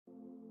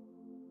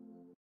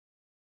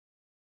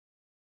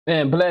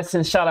Man,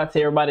 blessings. Shout out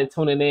to everybody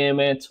tuning in,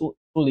 man.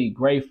 Truly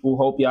grateful.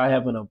 Hope y'all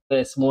having a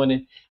blessed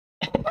morning.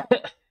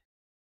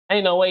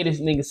 Ain't no way this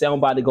nigga say I'm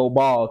about to go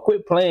ball.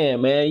 Quit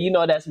playing, man. You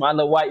know that's my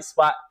little white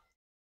spot.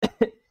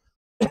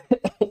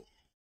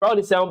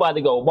 Brody say I'm about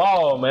to go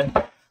ball, man.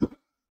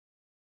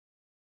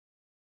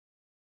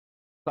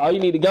 Claw, you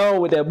need to go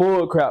on with that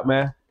bull crap,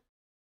 man.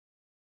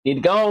 Need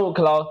to go on,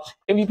 Claw.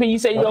 MVP, you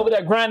say you over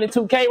there grinding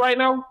 2K right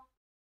now?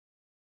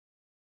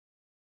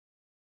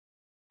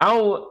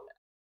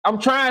 I'm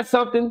trying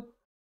something.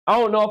 I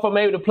don't know if I'm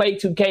able to play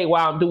 2K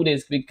while I'm doing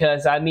this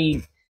because I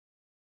need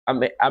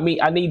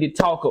to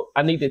talk.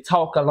 I need to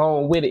talk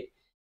along with it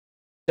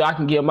so I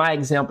can give my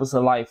examples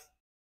of life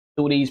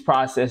through these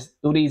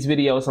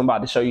videos I'm about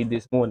to show you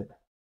this morning.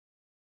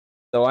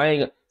 So I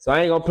ain't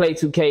gonna play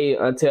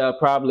 2K until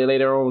probably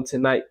later on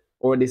tonight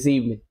or this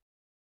evening.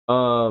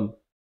 So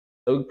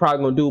we're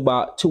probably gonna do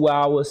about 2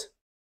 hours,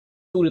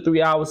 2 to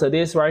 3 hours of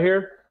this right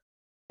here.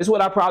 This is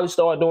what I probably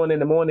start doing in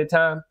the morning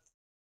time,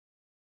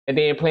 and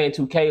then playing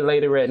 2K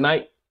later at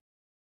night.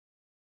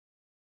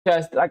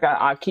 Because like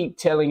I keep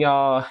telling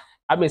y'all,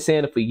 I've been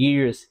saying it for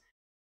years.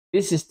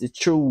 This is the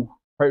true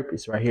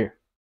purpose right here.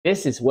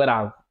 This is what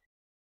I'm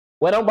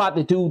about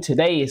to do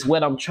today is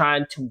what I'm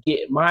trying to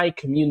get my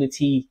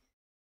community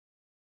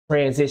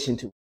transition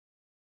to.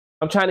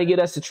 I'm trying to get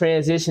us to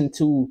transition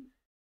to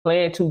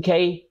playing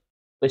 2K,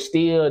 but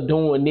still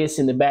doing this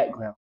in the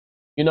background.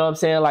 You know what I'm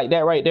saying? Like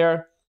that right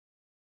there.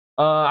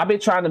 I've been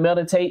trying to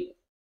meditate.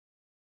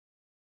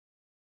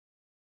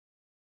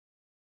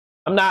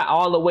 I'm not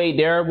all the way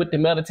there with the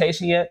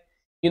meditation yet.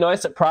 You know,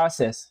 it's a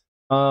process.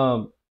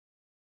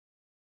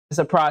 It's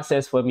a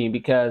process for me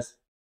because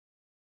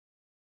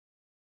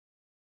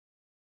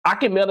I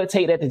can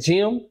meditate at the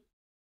gym.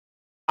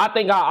 I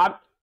think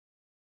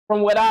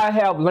from what I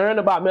have learned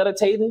about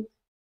meditating,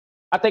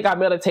 I think I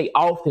meditate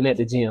often at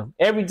the gym.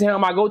 Every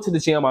time I go to the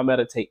gym, I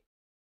meditate.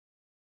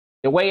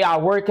 The way I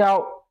work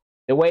out,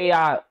 the way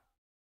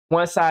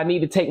once I need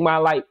to take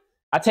I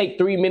take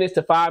 3 minutes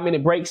to 5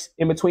 minute breaks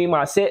in between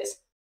my sets.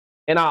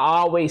 And I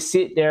always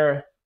sit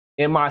there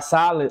in my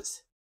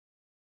silence,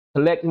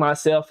 collect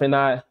myself, and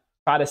I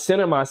try to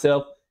center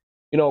myself,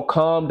 you know,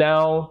 calm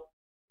down,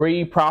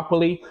 breathe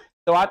properly.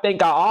 So I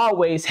think I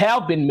always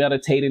have been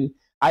meditating.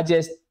 I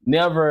just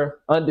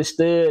never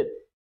understood,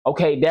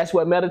 okay, that's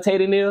what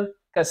meditating is.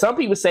 Because some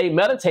people say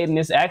meditating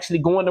is actually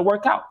going to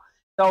work out.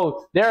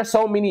 So there are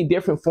so many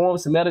different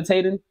forms of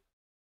meditating.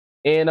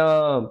 And,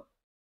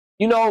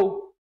 you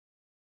know,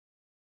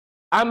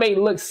 I may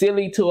look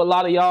silly to a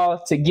lot of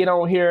y'all to get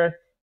on here,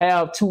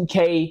 have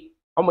 2K.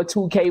 I'm a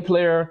 2K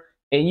player,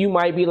 and you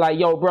might be like,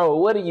 yo, bro,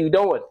 what are you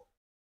doing?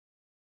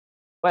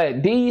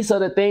 But these are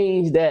the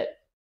things that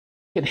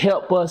can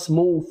help us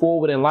move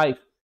forward in life.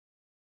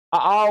 I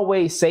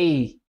always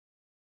say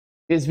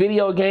this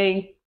video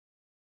game,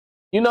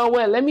 you know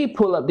what? Let me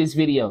pull up this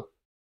video.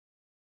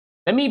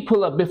 Let me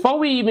pull up. Before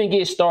we even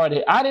get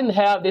started, I didn't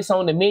have this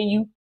on the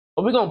menu,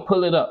 but we're going to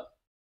pull it up.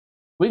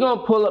 We're going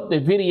to pull up the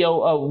video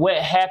of what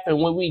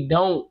happened when we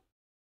don't.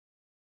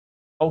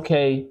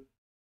 Okay.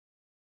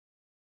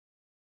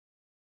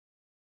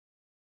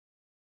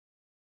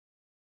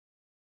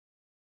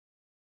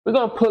 We're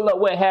going to pull up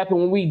what happened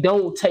when we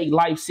don't take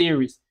life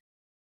serious.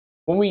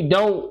 When we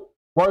don't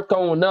work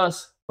on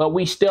us, but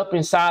we step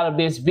inside of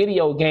this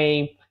video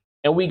game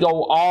and we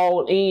go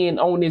all in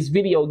on this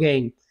video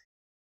game.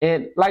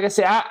 And like I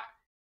said,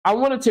 I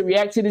wanted to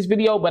react to this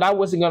video, but I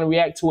wasn't going to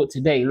react to it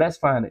today. Let's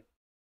find it.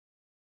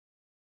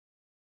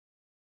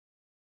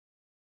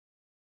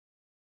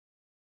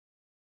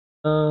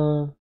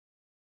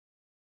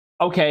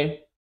 Okay.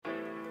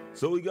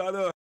 So we're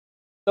gonna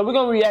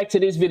react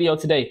to this video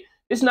today.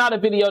 It's not a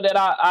video that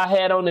I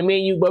had on the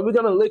menu, but we're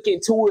gonna look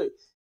into it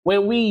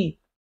when we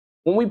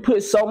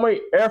put so much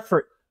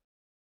effort,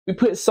 we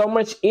put so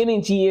much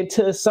energy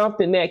into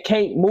something that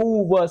can't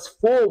move us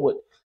forward.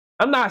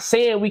 I'm not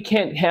saying we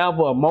can't have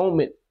a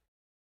moment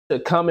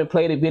to come and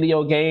play the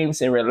video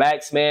games and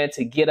relax, man,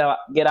 to get out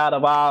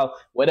of our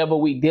whatever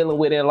we dealing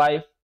with in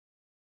life.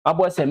 My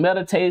boy said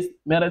meditate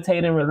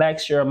and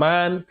relax your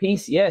mind.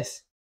 Peace.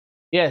 Yes.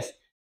 Yes.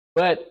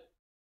 But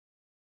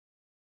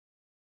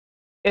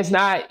it's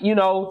not, you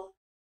know,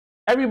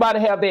 everybody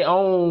have their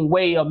own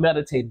way of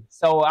meditating.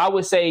 So I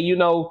would say, you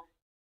know,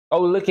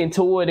 go look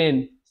into it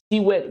and see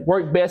what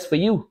worked best for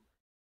you,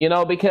 you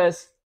know,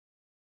 because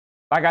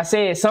like I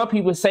said, some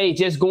people say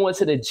just going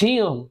to the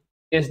gym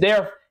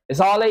it's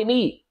all they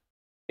need.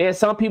 And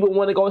some people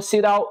want to go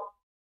sit out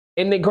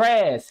in the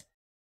grass.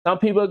 Some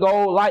people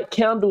go light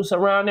candles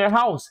around their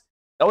house.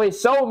 So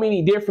it's so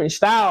many different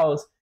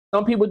styles.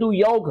 Some people do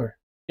yoga,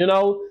 you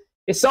know.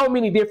 It's so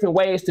many different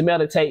ways to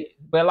meditate.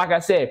 But like I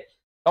said,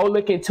 go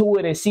look into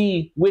it and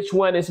see which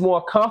one is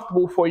more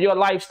comfortable for your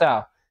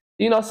lifestyle.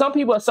 You know, some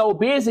people are so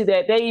busy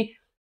that they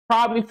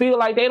probably feel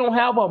like they don't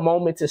have a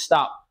moment to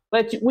stop.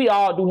 But we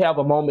all do have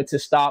a moment to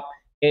stop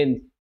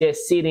and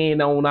just sit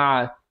in on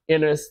our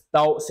inner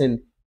thoughts and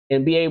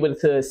be able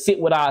to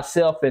sit with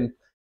ourselves. And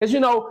because, you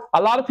know,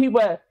 a lot of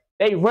people,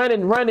 they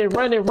running.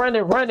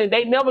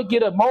 They never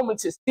get a moment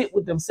to sit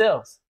with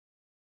themselves.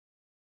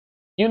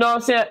 You know what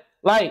I'm saying?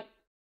 Like,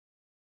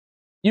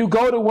 you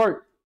go to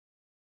work,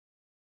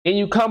 and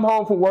you come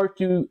home from work,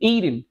 you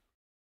eating,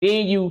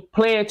 then you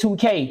playing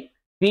 2K,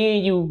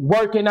 then you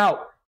working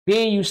out,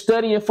 then you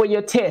studying for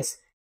your test,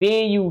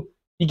 then you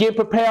get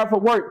prepared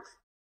for work,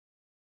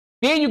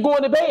 then you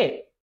going to bed.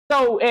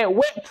 So at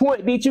what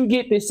point did you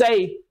get to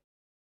say,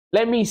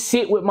 let me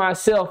sit with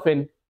myself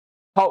and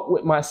talk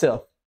with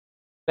myself?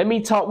 Let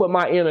me talk with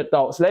my inner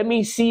thoughts. Let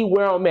me see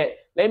where I'm at.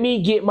 Let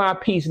me get my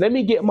peace. Let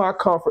me get my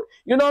comfort.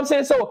 You know what I'm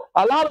saying? So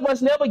a lot of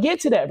us never get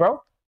to that,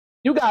 bro.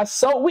 You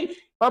guys,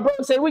 my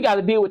brother said we got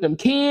to deal with them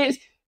kids.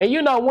 And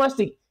you know,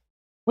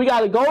 we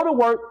got to go to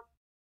work,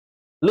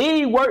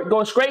 leave work,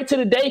 go straight to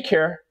the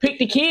daycare, pick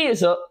the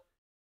kids up.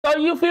 So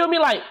you feel me?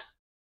 Like,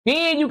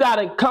 then you got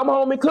to come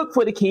home and cook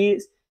for the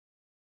kids.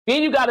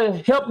 Then you got to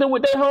help them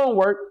with their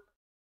homework.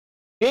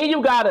 Then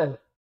you got to,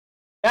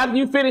 after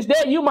you finish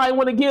that, you might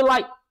want to get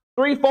like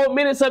 3-4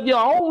 minutes of your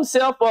own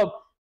self of,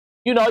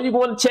 you know, you're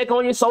going to check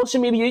on your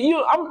social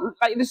media. I'm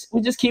like this,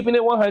 we're just keeping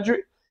it 100.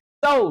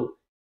 So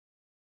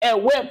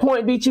at what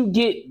point did you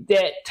get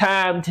that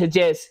time to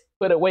just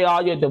put away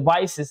all your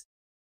devices,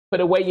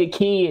 put away your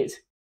kids,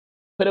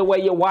 put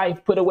away your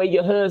wife, put away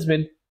your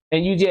husband,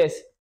 and you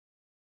just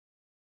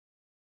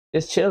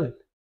chilling?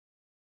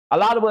 A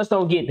lot of us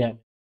don't get that.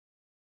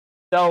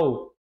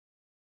 So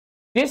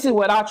this is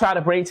what I try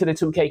to bring to the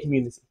 2K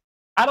community.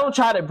 I don't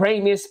try to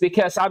bring this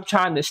because I'm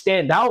trying to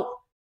stand out.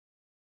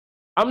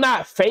 I'm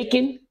not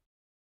faking.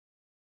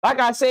 Like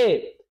I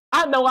said,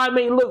 I know I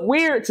may look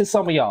weird to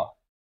some of y'all,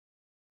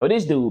 but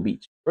this dude be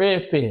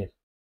tripping.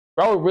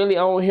 Bro really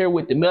on here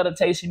with the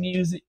meditation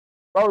music.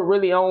 Bro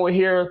really on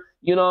here,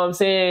 you know what I'm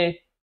saying?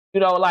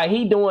 You know, like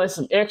he doing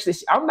some extra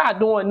shit. I'm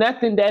not doing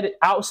nothing that is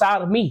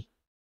outside of me.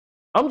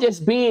 I'm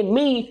just being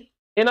me,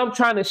 and I'm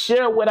trying to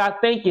share what I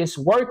think is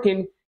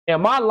working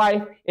in my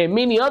life and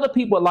many other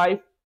people's life,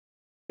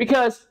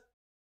 because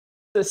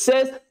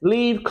success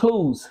leaves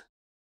clues.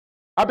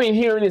 I've been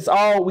hearing this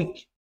all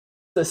week.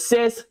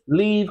 Success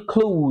leaves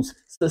clues.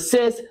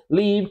 Success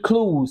leaves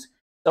clues.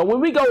 So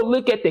when we go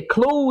look at the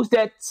clues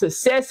that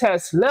success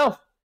has left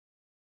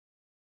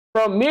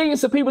from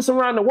millions of people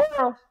around the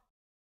world,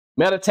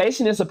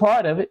 meditation is a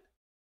part of it.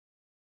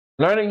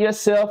 Learning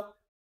yourself,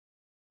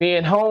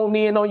 being honed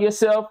in on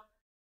yourself,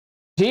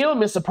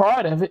 gym is a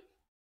part of it.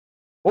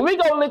 When we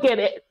go look at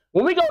it,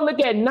 when we go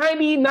look at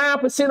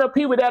 99% of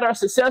people that are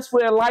successful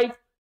in life,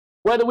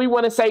 whether we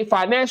want to say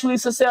financially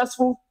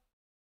successful,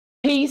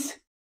 peace,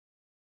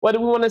 whether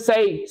we want to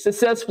say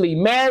successfully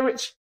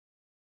marriage,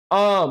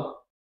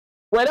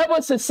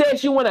 whatever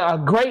success you want, a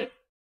great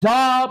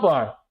job,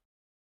 or,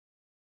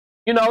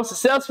 you know,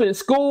 successful in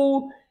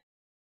school.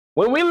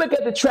 When we look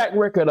at the track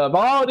record of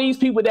all these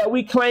people that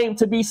we claim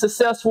to be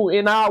successful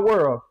in our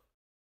world,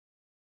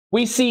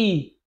 we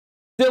see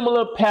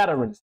similar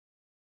patterns: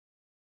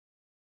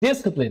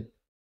 discipline,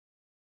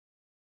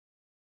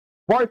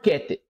 work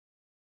ethic,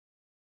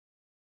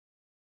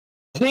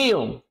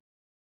 gym,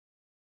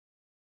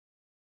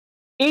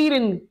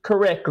 eating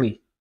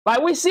correctly.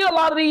 Like, we see a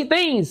lot of these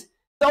things.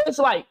 So it's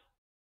like,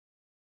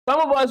 some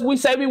of us, we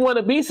say we want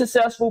to be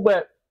successful,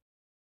 but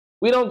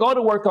we don't go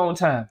to work on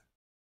time.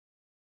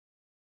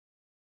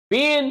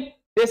 Being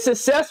the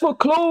successful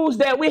clues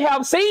that we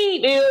have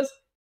seen is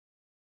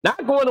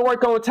not going to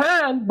work on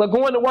time, but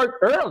going to work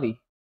early.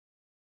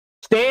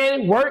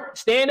 Staying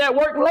at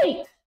work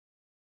late.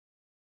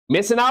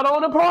 Missing out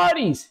on the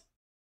parties.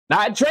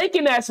 Not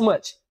drinking as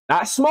much.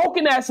 Not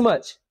smoking as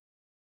much.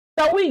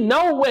 So we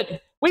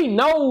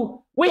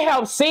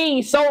have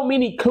seen so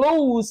many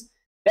clues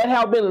that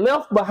have been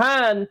left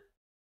behind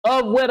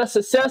of what a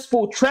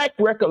successful track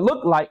record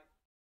look like.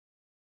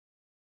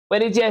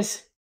 But it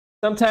just,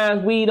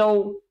 sometimes we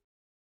don't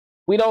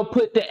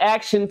put the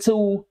action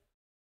to,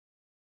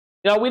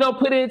 we don't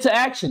put it into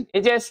action.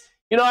 It just,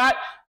 I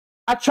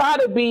try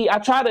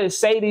to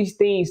say these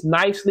things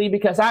nicely,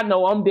 because I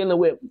know I'm dealing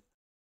with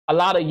a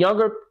lot of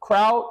younger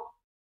crowd.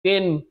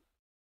 Then,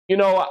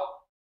 I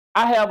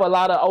have a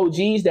lot of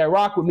OGs that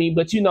rock with me,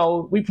 but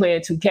we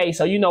playing 2K,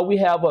 so we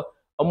have a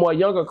more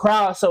younger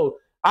crowd. So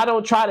I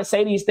don't try to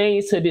say these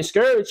things to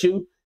discourage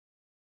you.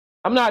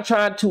 I'm not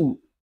trying to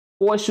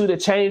force you to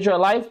change your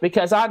life,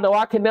 because I know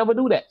I can never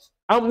do that.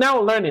 I'm now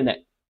learning that.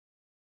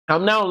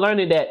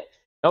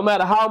 No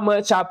matter how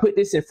much I put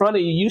this in front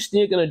of you, you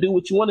still gonna do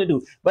what you want to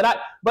do.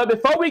 But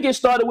before we get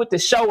started with the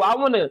show, I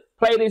want to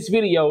play this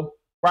video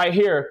right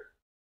here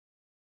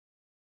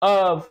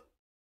of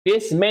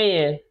this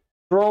man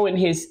throwing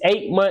his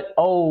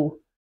 8-month-old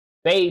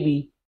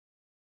baby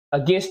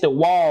against the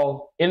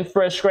wall in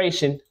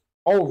frustration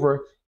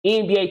over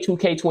NBA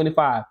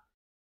 2K25.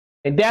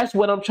 And that's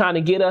what I'm trying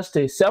to get us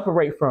to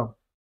separate from.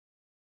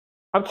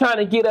 I'm trying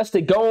to get us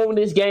to go on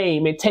this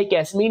game and take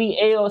as many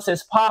L's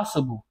as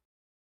possible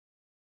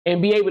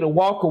and be able to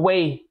walk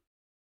away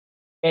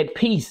at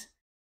peace.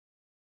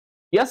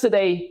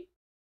 Yesterday,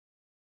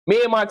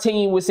 me and my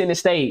team was in the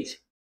stage.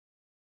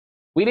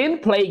 We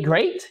didn't play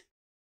great,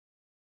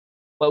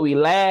 but we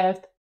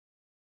laughed.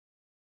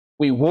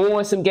 We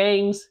won some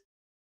games.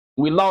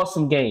 We lost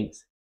some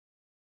games.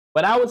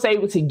 But I was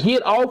able to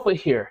get off of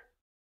here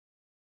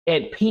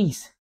at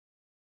peace.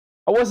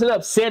 I wasn't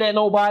upset at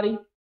nobody.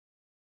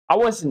 I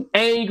wasn't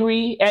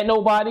angry at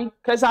nobody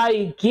because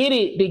I get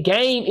it. The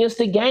game is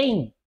the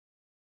game.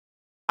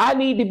 I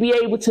need to be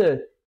able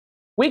to,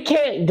 we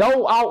can't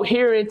go out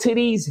here into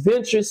these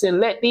ventures and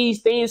let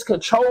these things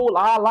control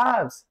our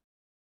lives.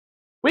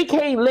 We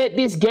can't let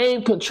this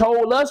game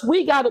control us.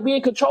 We got to be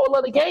in control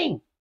of the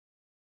game.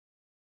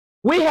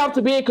 We have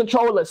to be in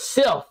control of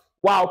self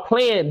while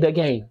playing the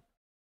game.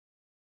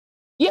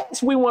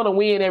 Yes, we want to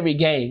win every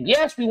game.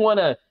 Yes, we want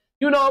to,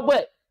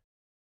 but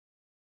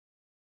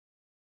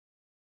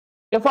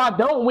if I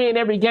don't win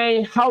every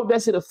game, how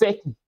does it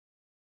affect me?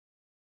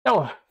 It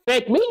don't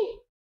affect me.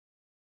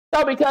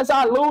 So because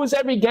I lose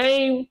every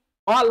game,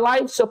 my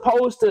life's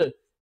supposed to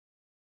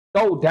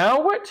go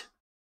downward?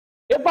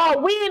 If I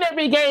win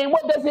every game,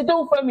 what does it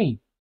do for me?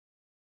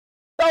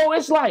 So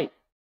it's like,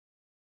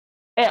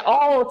 at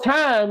all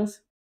times,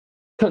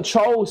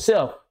 control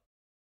self.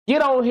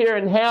 Get on here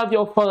and have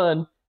your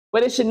fun,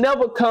 but it should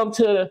never come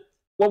to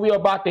what we're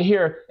about to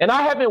hear. And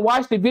I haven't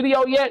watched the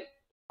video yet.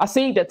 I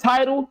seen the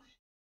title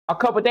a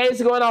couple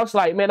days ago, and I was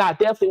like, man, I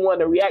definitely want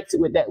to react to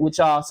with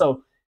y'all.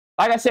 So,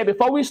 like I said,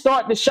 before we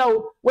start the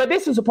show, well,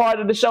 this is a part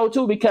of the show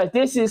too, because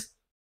this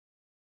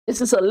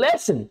is a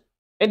lesson.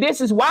 And this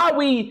is why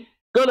we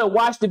gonna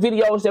watch the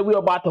videos that we're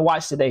about to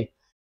watch today.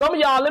 Some of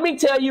y'all, let me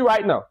tell you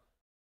right now.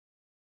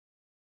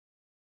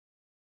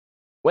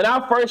 When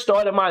I first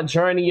started my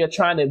journey of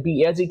trying to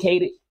be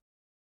educated,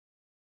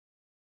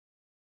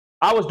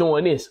 I was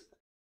doing this.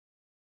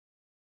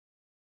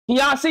 Can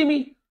y'all see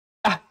me?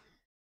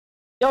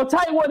 Yo,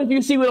 tell you what, if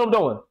you see what I'm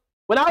doing.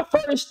 When I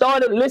first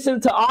started listening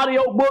to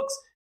audiobooks,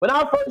 when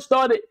I first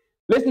started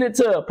listening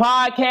to a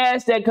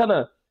podcast that kind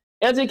of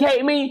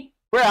educate me,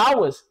 bro, I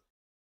was,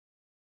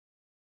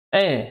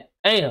 damn,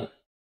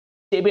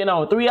 it been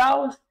on 3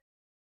 hours.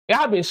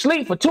 I've been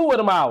asleep for 2 of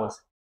them hours.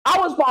 I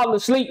was falling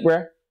asleep,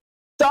 bro.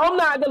 So I'm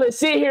not going to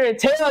sit here and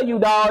tell you,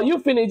 dog, you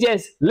finna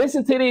just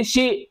listen to this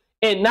shit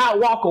and not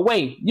walk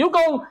away.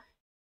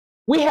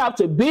 We have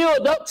to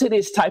build up to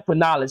this type of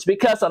knowledge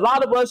because a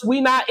lot of us,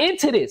 we not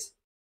into this.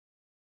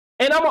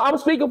 And I'm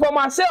speaking for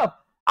myself.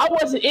 I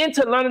wasn't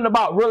into learning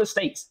about real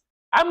estate.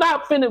 I'm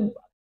not finna,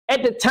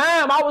 at the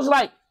time, I was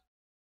like,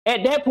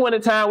 at that point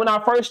in time when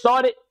I first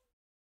started,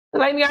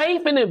 like, I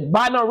ain't finna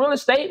buy no real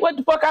estate. What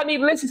the fuck I need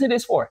to listen to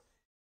this for?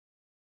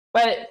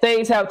 But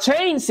things have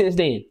changed since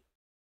then.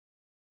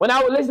 When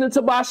I was listening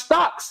to my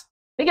stocks,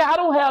 nigga, I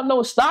don't have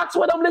no stocks.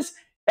 What I'm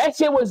listening, that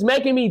shit was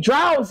making me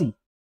drowsy.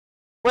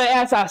 But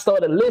as I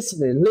started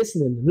listening,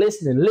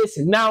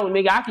 now,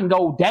 nigga, I can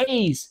go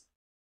days.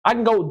 I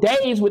can go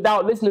days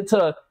without listening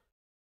to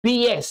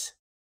BS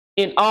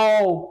in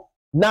all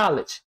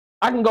knowledge.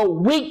 I can go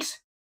weeks.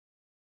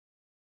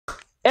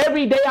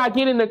 Every day I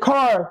get in the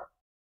car,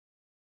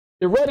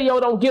 the radio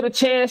don't get a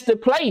chance to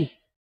play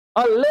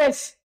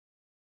unless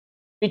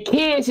the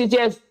kids is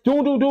just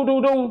do.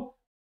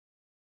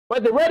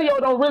 But the radio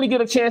don't really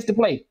get a chance to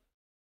play.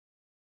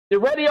 The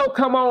radio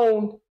come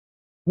on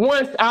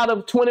once out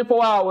of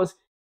 24 hours,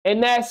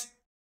 and that's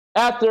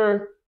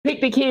after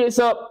pick the kids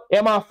up,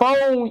 and my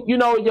phone,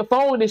 your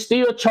phone is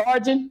still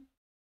charging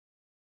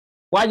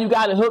while you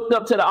got it hooked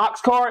up to the aux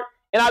card.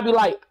 And I'd be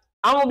like,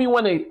 I don't be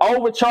wanting to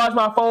overcharge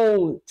my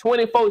phone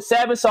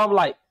 24/7. So I'm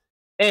like,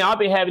 and I've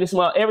been having this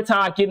one every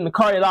time I get in the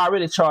car, it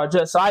already charged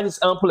up. So I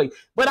just unplug.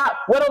 But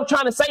what I'm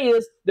trying to say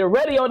is the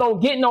radio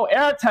don't get no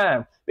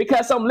airtime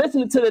because I'm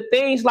listening to the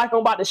things like I'm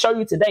about to show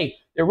you today.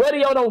 The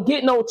radio don't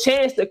get no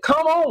chance to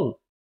come on.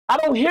 I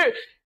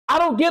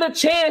don't get a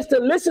chance to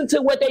listen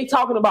to what they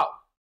talking about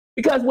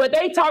because what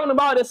they talking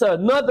about is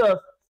another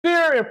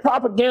fear and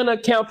propaganda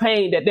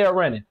campaign that they're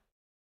running.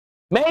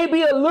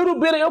 Maybe a little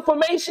bit of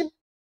information,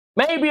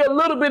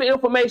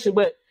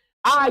 but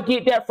I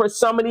get that for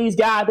some of these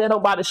guys that I'm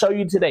about to show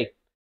you today.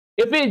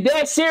 If it's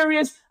that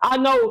serious, I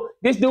know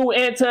this dude,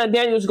 Anton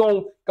Daniels,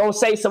 gonna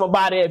say something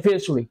about it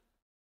eventually.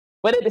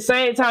 But at the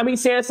same time,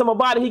 he's saying something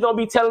about it, he gonna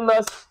be telling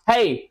us,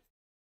 hey,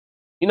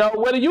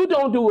 what are you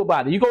gonna do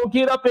about it? You gonna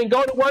get up and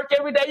go to work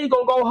every day? You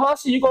gonna go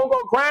hustle? You gonna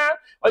go grind?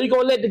 Or you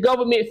gonna let the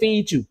government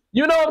feed you?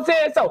 You know what I'm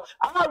saying? So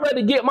I'd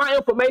rather get my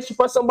information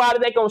for somebody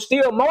that gonna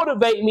still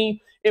motivate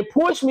me and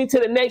push me to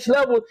the next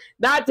level,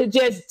 not to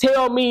just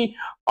tell me,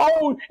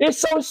 oh, it's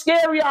so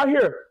scary out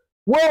here.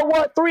 World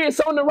War III is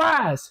on the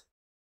rise.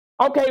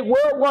 Okay,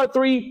 World War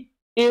III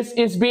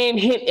is being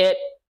hit at,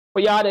 for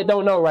y'all that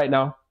don't know right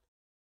now.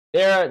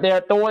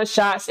 They're throwing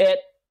shots at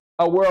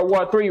a World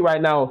War III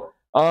right now.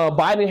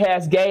 Biden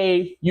has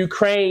gave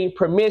Ukraine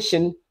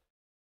permission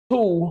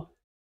to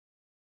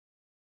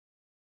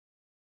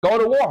go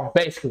to war,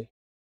 basically.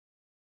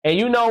 And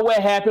you know what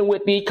happened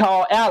with the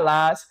called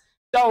allies.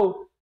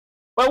 So,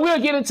 but we'll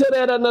get into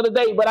that another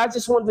day. But I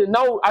just want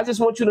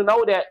you to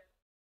know that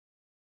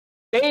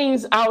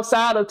things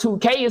outside of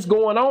 2K is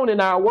going on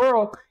in our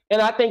world.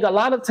 And I think a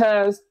lot of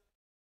times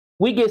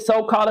we get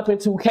so caught up in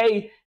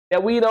 2K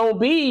that we don't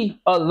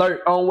be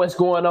alert on what's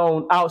going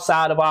on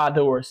outside of our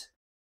doors.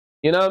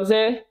 You know what I'm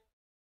saying?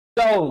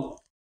 So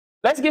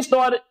let's get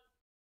started.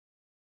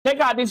 Check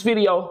out this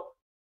video.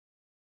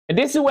 And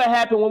this is what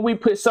happened when we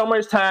put so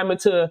much time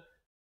into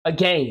a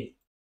game.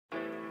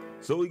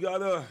 So we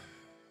got a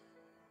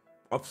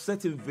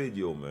upsetting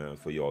video, man,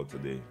 for y'all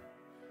today.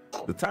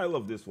 The title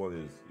of this one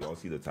is, y'all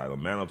see the title,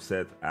 Man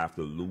Upset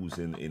After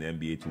Losing in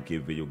NBA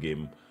 2K video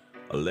game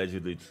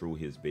allegedly threw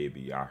his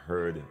baby. I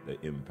heard the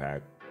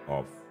impact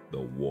of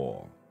the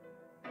war.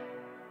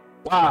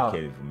 Wow. I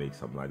can't even make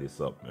something like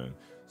this up, man.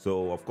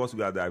 So, of course, we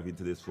got to dive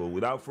into this. So,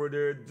 without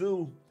further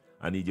ado,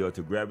 I need y'all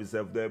to grab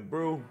yourself that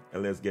brew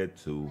and let's get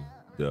to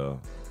the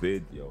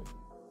video.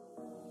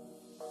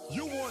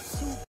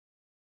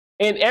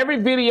 In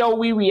every video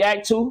we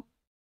react to,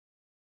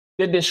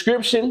 the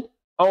description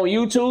on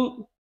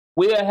YouTube,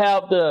 we'll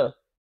have the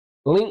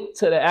link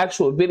to the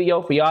actual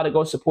video for y'all to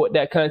go support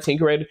that content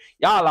creator.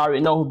 Y'all already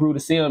know who Brew the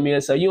Sim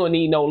is, so you don't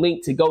need no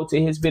link to go to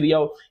his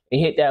video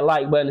and hit that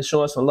like button and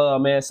show us some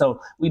love, man.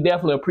 So we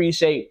definitely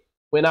appreciate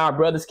when our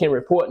brothers can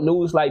report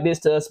news like this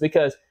to us,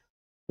 because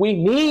we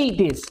need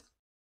this.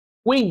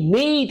 We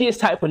need this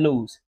type of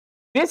news.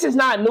 This is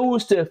not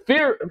news to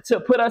fear, to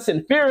put us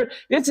in fear.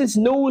 This is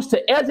news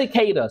to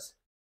educate us.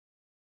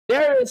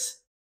 There is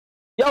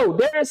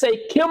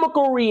a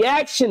chemical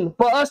reaction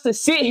for us to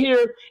sit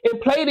here and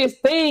play this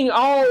thing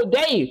all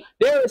day.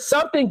 There is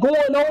something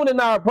going on in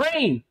our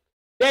brain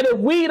that if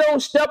we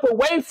don't step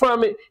away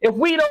from it, if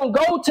we don't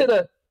go to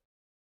the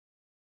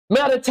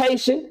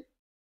meditation,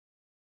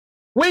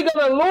 we're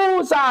going to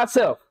lose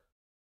ourselves.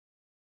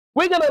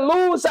 We're going to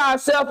lose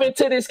ourselves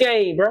into this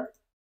game, bro.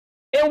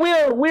 And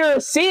we're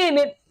seeing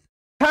it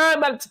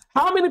time at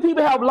how many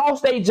people have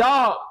lost their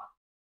job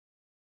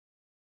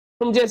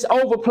from just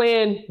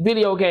overplaying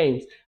video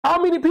games?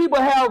 How many people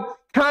have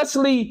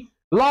constantly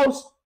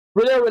lost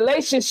their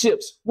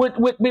relationships with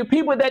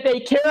people that they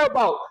care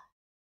about?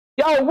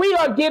 Yo, we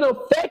are getting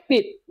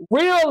affected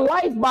real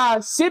life by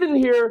sitting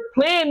here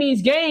playing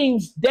these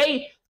games.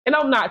 And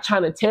I'm not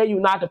trying to tell you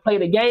not to play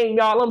the game,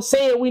 y'all. I'm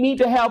saying we need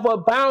to have a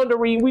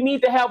boundary. We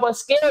need to have a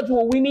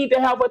schedule. We need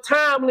to have a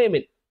time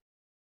limit.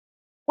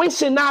 We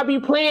should not be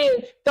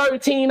playing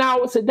 13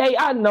 hours a day.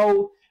 I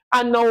know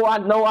I'm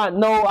gonna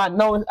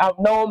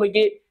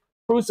get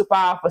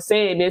crucified for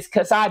saying this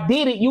because I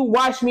did it. You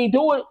watched me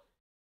do it.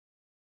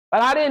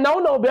 But I didn't know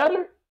no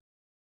better.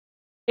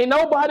 And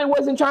nobody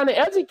wasn't trying to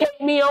educate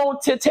me on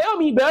to tell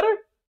me better.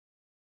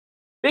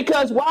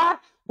 Because why?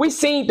 We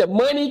seen the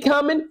money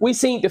coming. We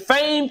seen the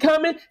fame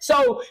coming.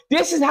 So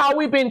this is how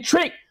we've been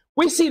tricked.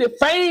 We see the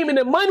fame and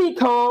the money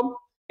come.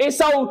 And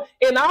so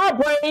in our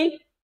brain,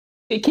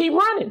 it keep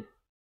running.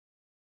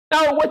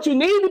 Now, what you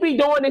need to be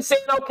doing is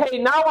saying, okay,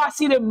 now I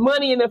see the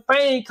money and the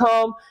fame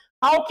come.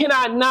 How can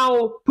I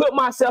now put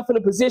myself in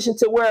a position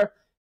to where,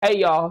 hey,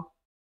 y'all,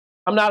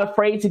 I'm not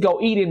afraid to go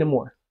eat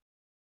anymore.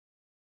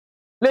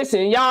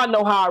 Listen, y'all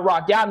know how I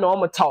rock. Y'all know I'm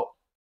going to talk.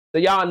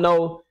 So y'all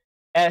know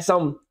as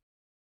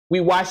we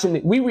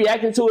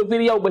reacting to a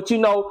video, but you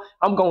know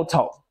I'm going to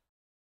talk.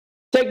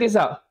 Check this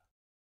out.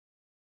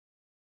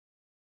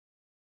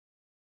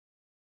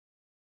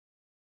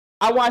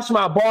 I watched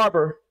my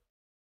barber.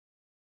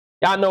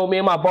 Y'all know me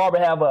and my barber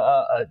have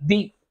a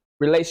deep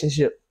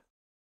relationship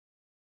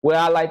where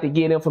I like to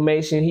get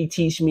information. He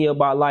teach me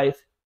about life.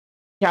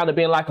 Kind of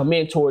been like a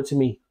mentor to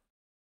me.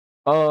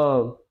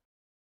 I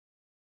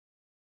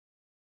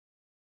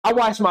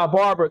watched my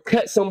barber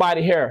cut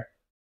somebody's hair.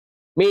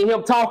 Me and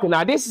him talking.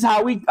 Now, this is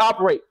how we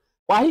operate.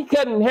 While he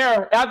cutting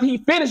hair, after he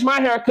finished my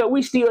haircut,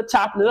 we still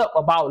chopping it up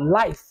about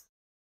life.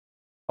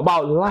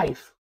 About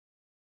life.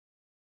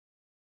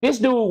 This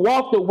dude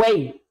walked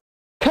away.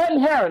 Cutting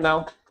hair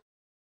now.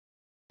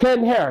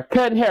 Cutting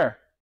hair.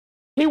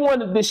 He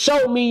wanted to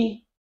show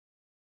me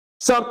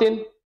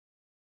something.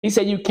 He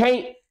said, you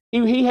can't.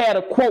 He had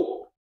a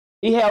quote.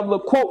 He had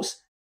little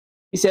quotes.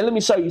 He said, let me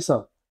show you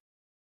something.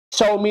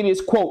 Showed me this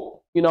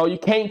quote. You know, you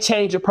can't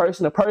change a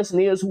person. A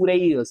person is who they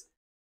is.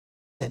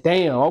 I said,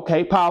 damn,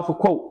 okay, powerful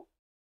quote.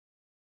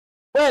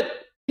 But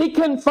he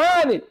couldn't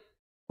find it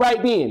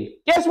right then.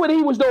 Guess what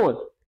he was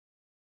doing?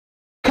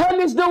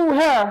 Cutting this dude's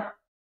hair,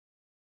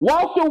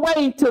 walked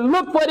away to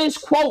look for this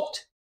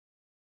quote.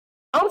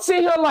 I'm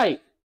sitting here like,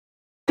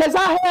 because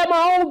I had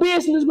my own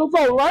business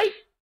before, right?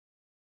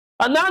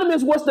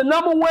 Anonymous was the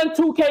 #1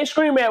 2K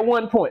streamer at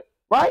one point,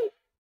 right?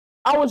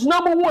 I was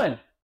 #1.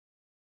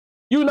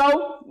 You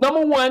know,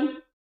 #1.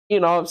 You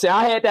know what I'm saying?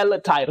 I had that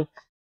little title.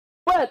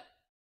 But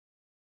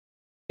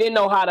didn't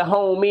know how to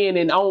home in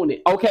and own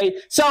it. Okay,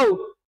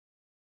 so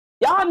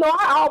y'all know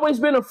I always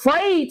been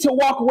afraid to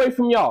walk away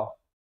from y'all.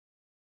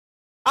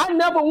 I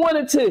never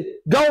wanted to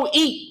go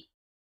eat.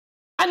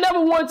 I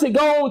never wanted to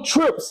go on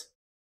trips.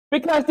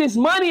 Because this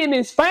money and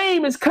this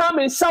fame is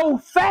coming so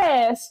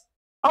fast,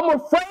 I'm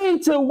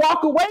afraid to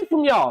walk away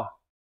from y'all.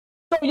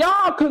 So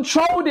y'all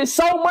controlled it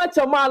so much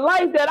of my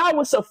life that I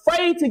was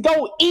afraid to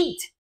go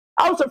eat.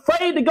 I was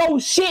afraid to go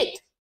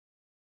shit.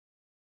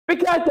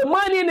 Because the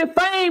money and the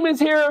fame is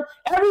here.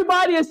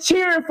 Everybody is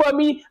cheering for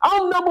me.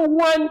 I'm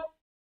 #1.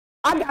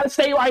 I got to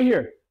stay right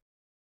here.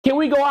 Can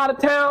we go out of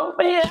town?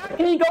 Man, I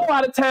can't go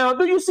out of town.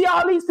 Do you see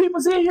all these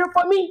people sitting here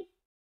for me?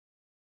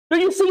 Do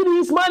you see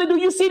these money? Do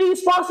you see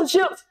these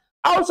sponsorships?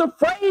 I was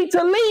afraid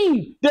to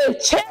leave the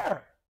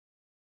chair.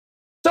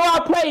 So I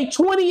played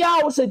 20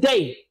 hours a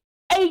day,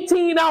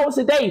 18 hours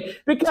a day,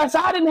 because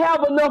I didn't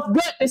have enough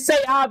gut to say,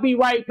 I'll be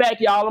right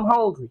back, y'all. I'm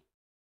hungry.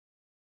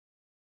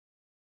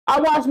 I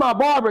watched my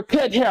barber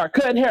cut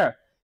hair.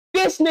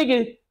 This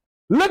nigga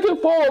looking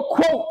for a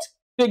quote.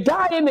 The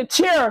guy in the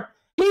chair,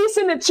 he's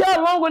in the chair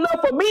long enough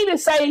for me to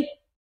say,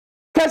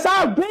 because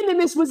I've been in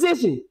this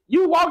position.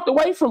 You walked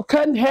away from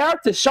cutting hair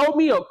to show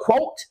me a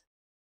quote?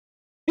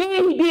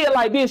 Then he did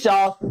like this,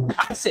 y'all.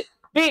 I said,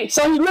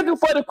 so he looking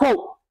for the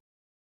quote.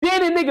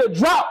 Then the nigga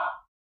dropped.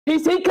 He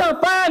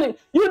couldn't find it.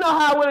 You know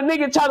how when a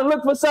nigga try to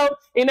look for something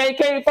and they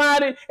can't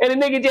find it, and the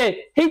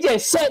nigga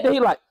just sat there, he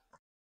like,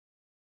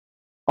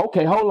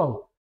 okay, hold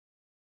on.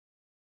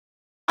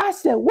 I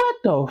said, what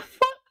the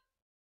fuck?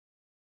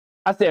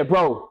 I said,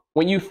 bro,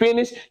 when you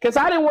finish, because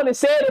I didn't want to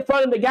say it in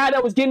front of the guy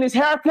that was getting his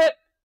haircut.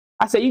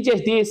 I said, you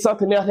just did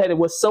something else that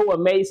was so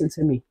amazing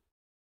to me.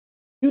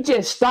 You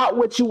just stopped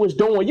what you was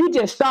doing. You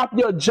just stopped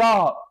your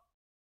job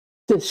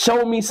to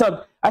show me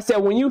something. I said,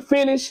 when you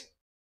finish,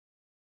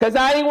 because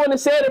I didn't want to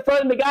say it in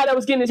front of the guy that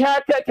was getting his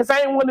haircut, because I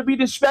didn't want to be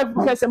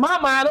disrespectful, because in my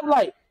mind, I'm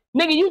like,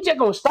 nigga, you just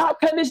gonna stop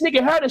cutting this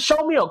nigga hair to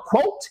show me a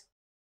quote?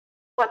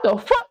 What the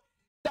fuck?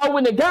 So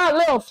when the guy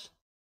left,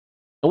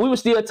 and we were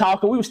still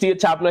talking, we were still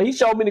chopping up, he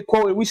showed me the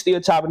quote and we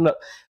still chopping up.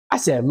 I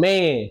said,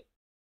 man,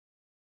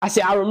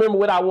 I remember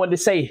what I wanted to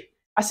say.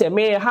 I said,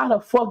 man, how the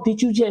fuck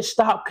did you just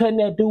stop cutting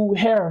that dude's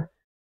hair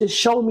to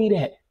show me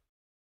that?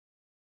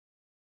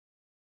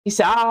 He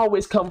said, I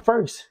always come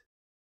first.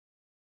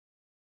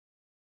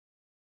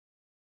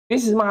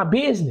 This is my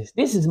business.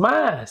 This is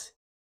mine.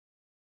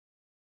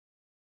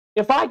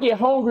 If I get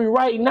hungry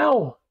right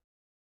now,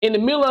 in the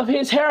middle of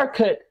his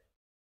haircut,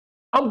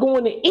 I'm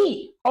going to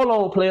eat. Hold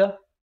on, player.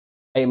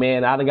 Hey,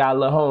 man, I done got a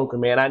little hungry,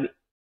 man.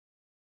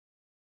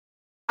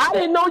 I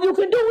didn't know you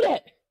could do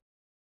that.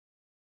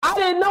 I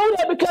didn't know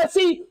that because,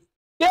 see,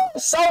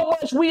 there's so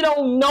much we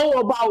don't know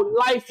about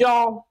life,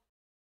 y'all,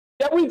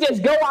 that we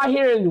just go out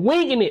here and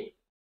winging it.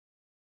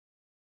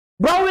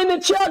 Bro in the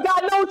chair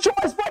got no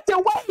choice but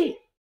to wait.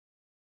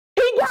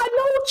 He got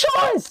no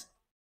choice.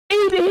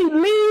 Either he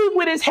leave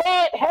with his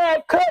head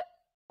half cut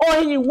or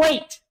he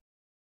wait.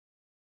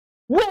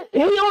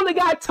 He only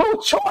got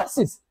two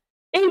choices.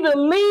 Either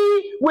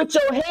leave with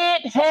your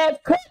head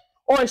half cut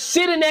or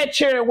sit in that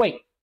chair and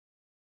wait.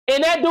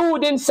 And that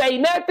dude didn't say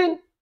nothing.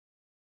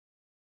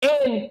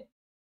 And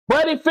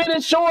Buddy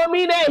finished showing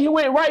me that. He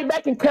went right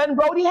back and cutting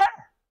Brody hair.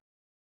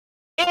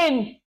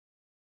 And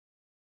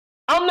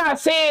I'm not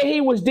saying he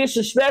was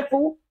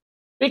disrespectful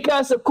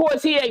because, of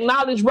course, he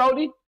acknowledged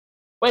Brody.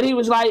 But he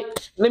was like,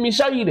 let me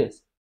show you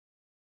this.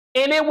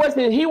 And he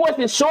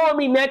wasn't showing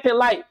me nothing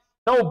like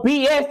no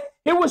BS.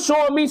 He was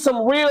showing me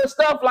some real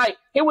stuff. Like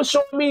he was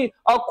showing me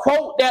a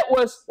quote that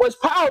was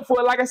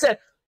powerful. Like I said,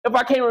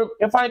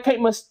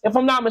 if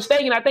I'm not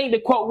mistaken, I think the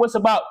quote was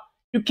about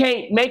you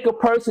can't make a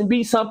person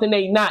be something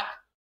they not.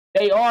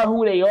 They are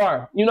who they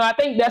are. You know, I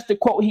think that's the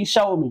quote he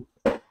showed me.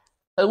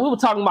 We were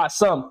talking about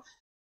something.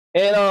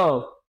 And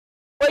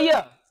but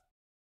yeah.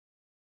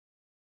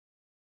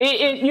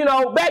 You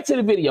know, back to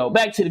the video,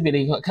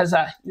 because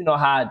you know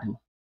how I do.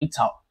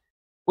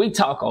 We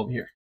talk over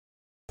here.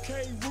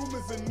 Okay,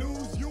 rumors and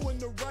news, you in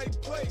the right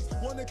place.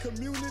 Want a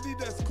community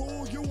that's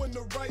cool, you in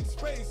the right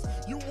space.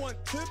 You want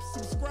tips,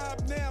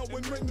 subscribe now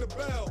and ring the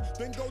bell.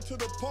 Then go to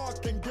the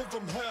park and give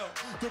them hell.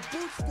 The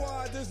Boot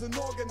Squad is an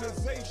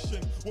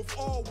organization with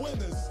all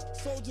winners.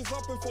 Soldiers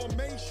up in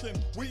formation,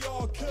 we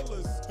all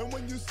killers. And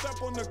when you step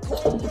on the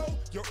court, yo,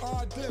 you're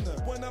our dinner.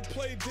 When I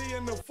play D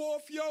in the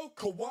fourth, yo,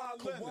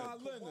 Kawhi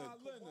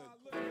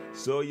Leonard.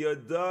 So you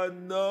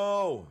done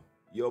know.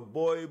 Your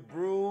boy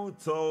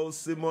Brutal,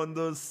 Simon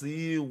the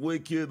Sea,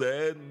 wicked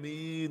and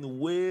mean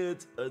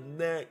with a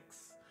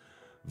next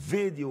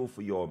video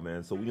for y'all,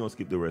 man. So we're gonna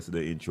skip the rest of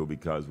the intro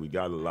because we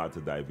got a lot to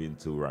dive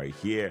into right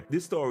here.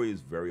 This story is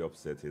very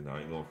upsetting.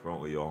 I ain't gonna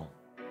front with y'all.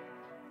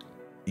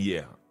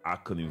 Yeah, I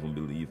couldn't even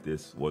believe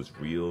this was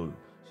real.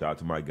 Shout out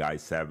to my guy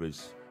Savage.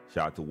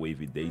 Shout out to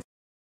Wavy Days.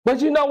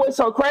 But you know what's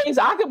so crazy?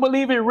 I can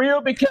believe it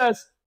real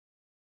because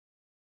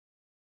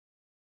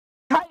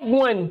Type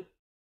 1,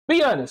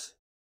 be honest.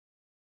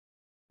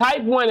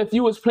 Type 1, if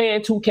you was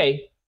playing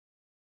 2K,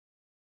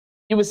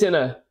 you was in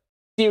a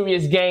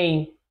serious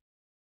game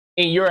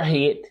in your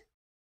head.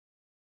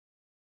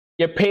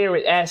 Your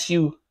parent asked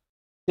you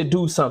to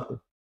do something.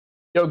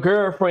 Your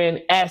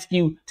girlfriend asked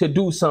you to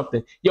do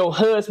something. Your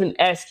husband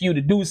asked you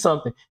to do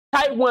something.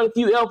 Type 1, if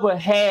you ever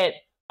had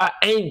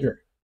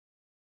anger.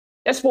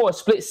 That's for a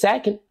split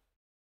second.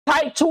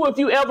 Type 2, if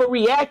you ever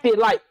reacted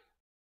like,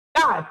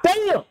 God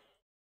damn.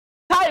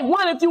 Type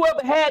 1, if you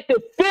ever had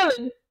the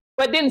feeling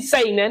but didn't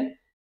say nothing.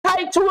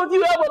 Type 2, if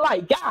you ever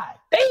like, God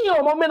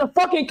damn, I'm in a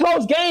fucking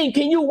close game.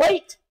 Can you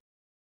wait?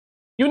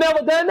 You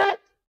never done that?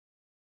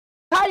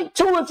 Type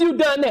 2, if you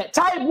done that.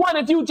 Type 1,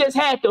 if you just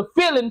had the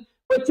feeling,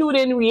 but you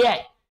didn't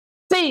react.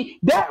 See,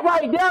 that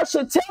right there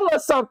should tell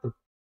us something.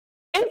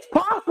 It's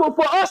possible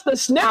for us to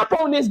snap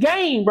on this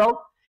game, bro.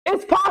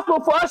 It's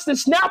possible for us to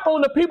snap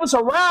on the people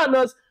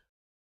surrounding us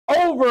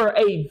over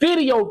a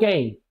video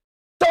game.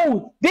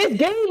 So this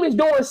game is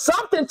doing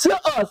something to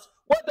us,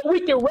 whether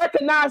we can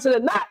recognize it or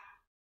not.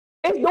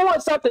 It's doing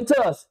something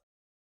to us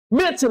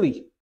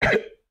mentally.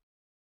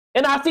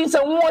 And I see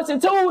some ones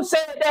and twos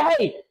said that,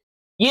 hey,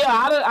 yeah,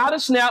 I'd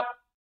have snapped.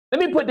 Let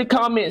me put the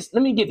comments.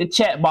 Let me get the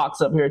chat box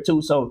up here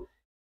too, so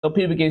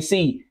people can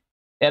see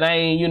that I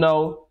ain't, you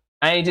know,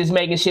 I ain't just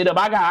making shit up.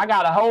 I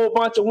got a whole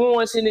bunch of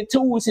ones and the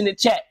twos in the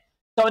chat.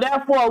 So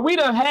therefore, we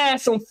done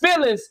had some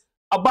feelings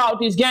about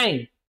this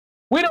game.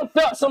 We done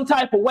felt some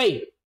type of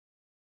way.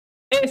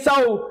 And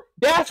so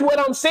that's what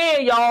I'm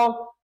saying,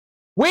 y'all.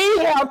 We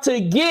have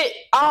to get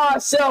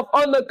ourselves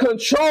under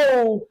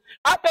control.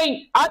 I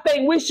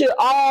think we should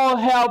all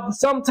have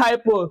some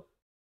type of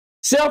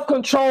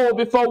self-control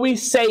before we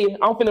say,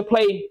 I'm finna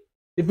play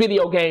the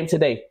video game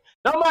today.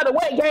 No matter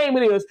what game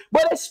it is,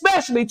 but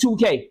especially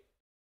 2K.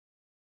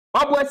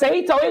 My boy said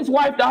he told his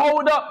wife to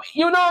hold up.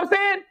 You know what I'm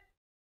saying?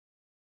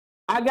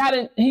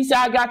 He said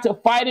I got to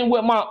fighting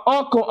with my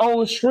uncle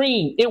on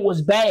stream. It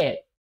was bad.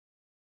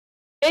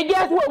 And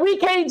guess what? We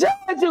can't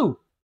judge you.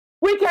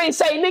 We can't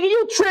say, nigga,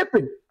 you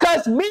tripping.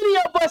 Because many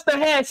of us done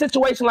had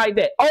situations like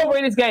that over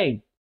in this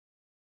game.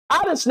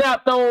 I done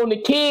snapped on the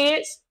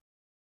kids.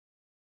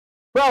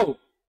 Bro,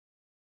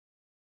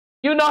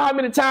 you know how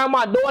many times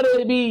my daughter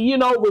would be, you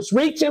know, was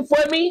reaching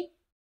for me?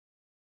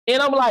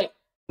 And I'm like,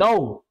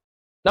 no.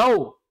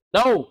 Hold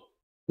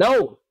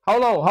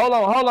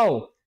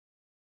on.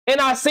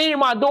 And I seen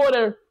my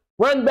daughter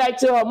run back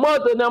to her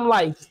mother, and I'm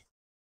like,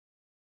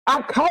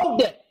 I caught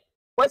that.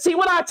 But see,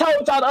 what I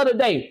told y'all the other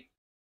day,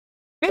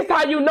 this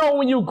how you know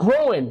when you're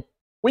growing,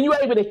 when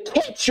you're able to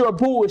catch your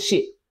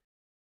bullshit.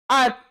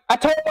 I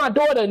told my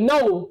daughter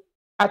no.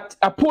 I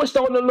pushed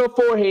on the little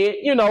forehead,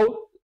 you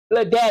know,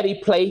 let daddy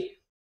play,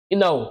 you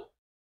know,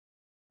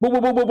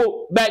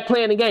 back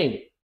playing the game.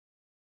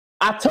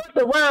 I turned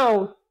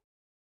around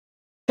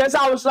because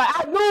I was like,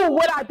 I knew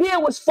what I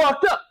did was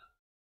fucked up.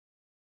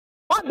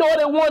 My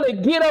daughter wanted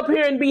to get up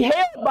here and be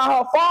held by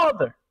her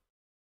father.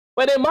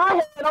 But in my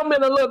head, I'm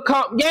in a little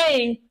comp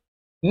game,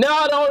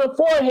 nod on the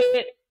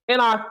forehead,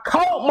 and I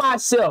caught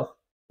myself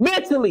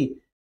mentally.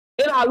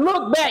 And I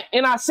looked back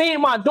and I seen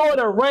my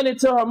daughter running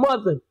to her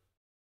mother.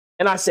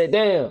 And I said,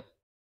 damn.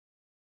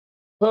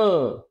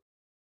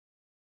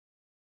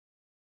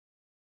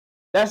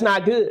 That's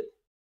not good.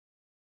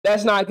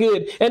 That's not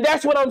good. And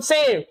that's what I'm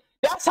saying.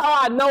 That's how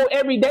I know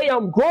every day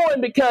I'm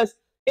growing, because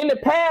in the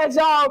past,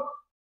 y'all,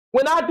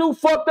 when I do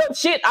fucked up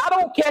shit, I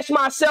don't catch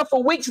myself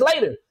for weeks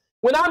later.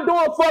 When I'm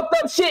doing fucked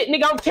up shit,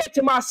 nigga, I'm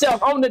catching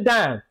myself on the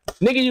dime.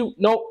 Nigga,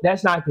 nope,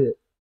 that's not good.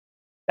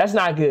 That's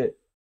not good.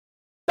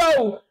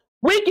 So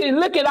we can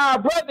look at our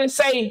brother and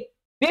say,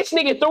 this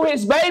nigga threw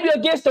his baby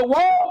against the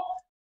wall.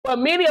 But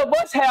many of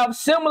us have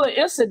similar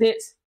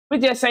incidents. We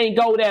just ain't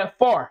go that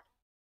far.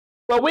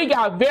 But we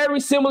got very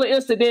similar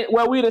incident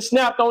where we done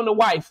snapped on the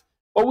wife,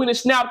 or we done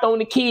snapped on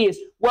the kids.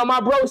 Where my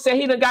bro said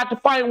he done got to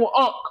fight with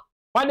Unc.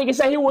 My nigga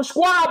said he was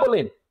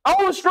squabbling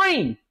on the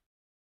stream.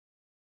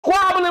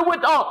 Squabbling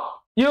with Unc.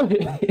 You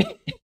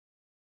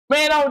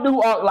man, don't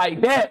do Unc like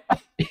that.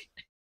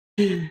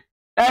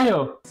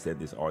 Damn. Said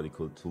this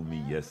article to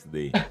me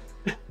yesterday.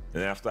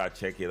 And after I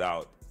check it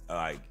out,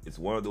 like, it's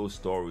one of those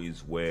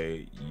stories where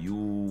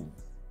you,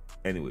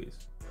 anyways,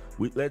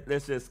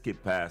 let's just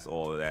skip past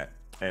all of that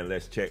and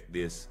let's check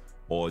this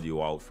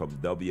audio out from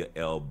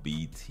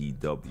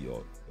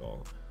WLBTW,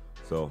 y'all.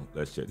 So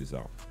let's check this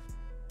out.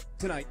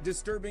 Tonight,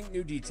 disturbing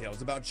new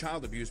details about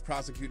child abuse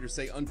prosecutors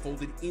say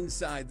unfolded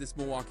inside this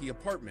Milwaukee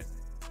apartment.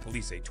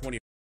 Police say 20.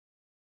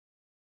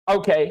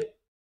 Okay.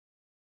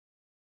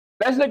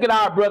 Let's look at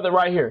our brother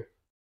right here.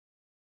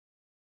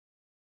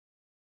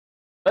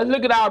 Let's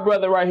look at our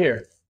brother right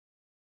here.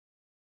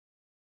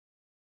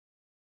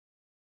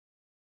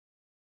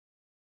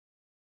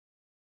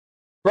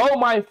 Bro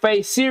might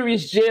face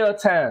serious jail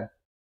time.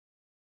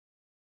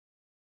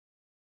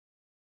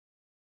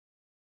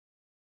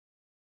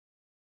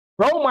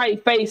 Bro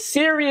might face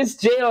serious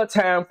jail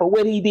time for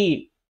what he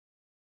did.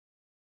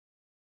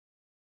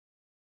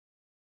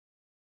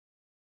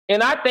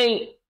 And I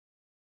think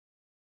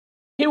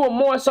he would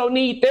more so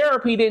need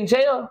therapy than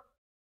jail.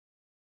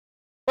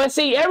 But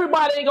see,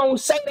 everybody ain't gonna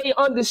say they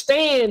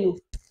understand.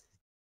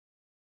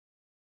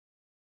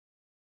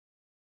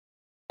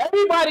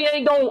 Everybody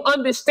ain't gonna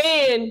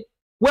understand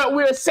what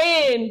we're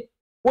saying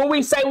when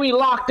we say we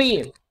locked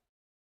in.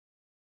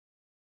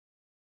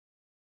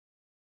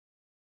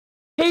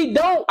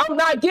 I'm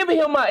not giving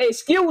him an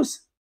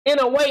excuse in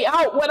a way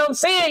out. What I'm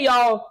saying,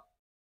 y'all,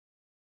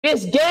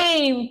 this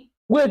game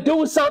will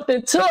do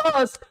something to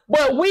us,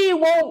 but we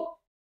won't.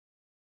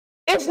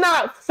 It's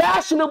not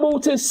fashionable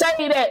to say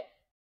that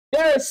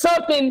there is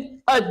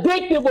something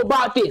addictive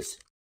about this.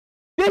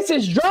 This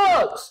is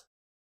drugs.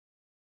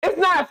 It's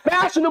not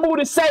fashionable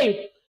to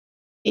say,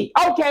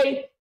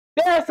 okay,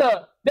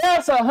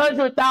 there's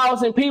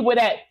 100,000 people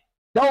that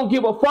don't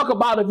give a fuck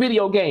about a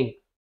video game.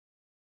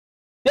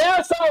 There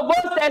are some of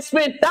us that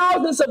spend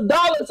thousands of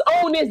dollars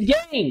on this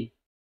game.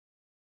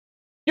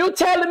 You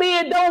telling me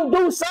it don't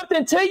do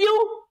something to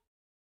you?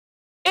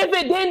 If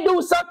it didn't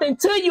do something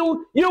to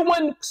you, you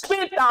wouldn't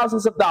spend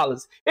thousands of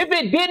dollars. If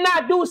it did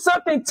not do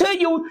something to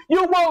you,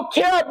 you won't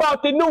care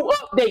about the new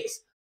updates.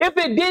 If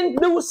it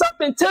didn't do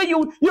something to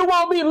you, you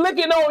won't be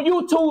looking on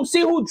YouTube,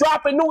 see who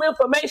dropping new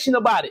information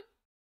about it.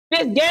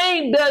 This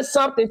game does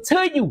something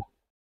to you.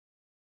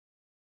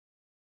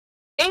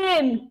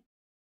 And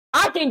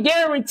I can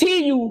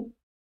guarantee you,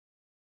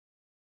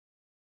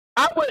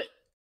 I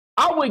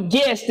would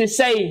guess to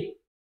say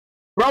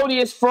Brody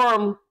is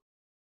from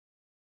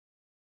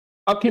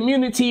a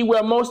community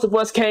where most of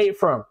us came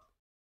from.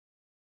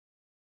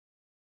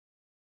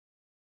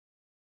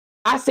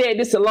 I said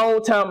this a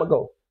long time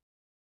ago.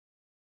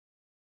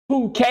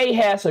 2K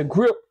has a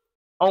grip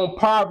on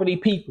poverty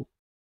people.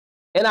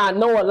 And I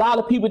know a lot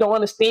of people don't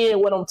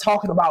understand what I'm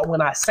talking about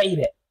when I say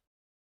that.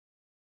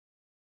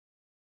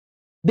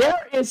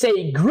 There is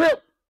a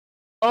grip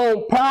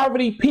on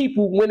poverty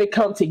people when it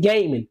comes to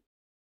gaming.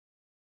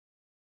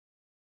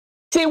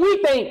 See, we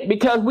think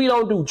because we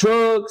don't do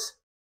drugs,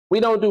 we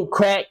don't do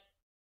crack,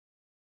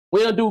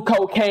 we don't do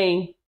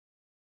cocaine,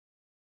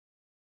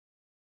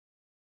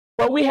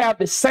 but we have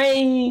the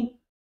same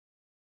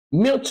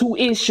mental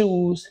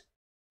issues,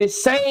 the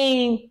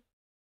same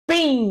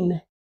thing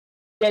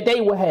that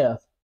they will have.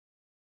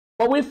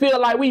 But we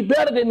feel like we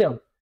better than them.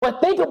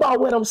 But think about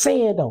what I'm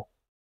saying, though.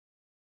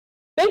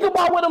 Think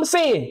about what I'm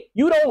saying.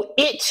 You don't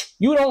itch,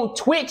 you don't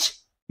twitch,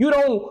 you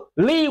don't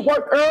leave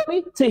work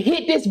early to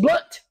hit this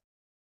blunt,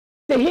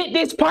 to hit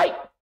this pipe,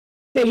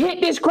 to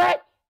hit this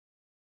crack.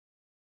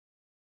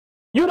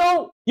 You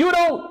don't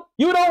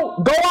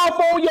go off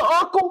on your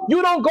uncle.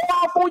 You don't go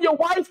off on your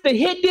wife to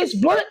hit this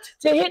blunt,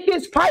 to hit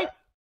this pipe,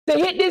 to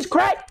hit this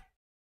crack.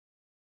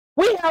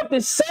 We have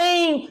the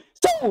same.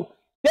 So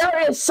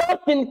there is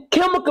something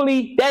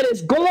chemically that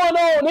is going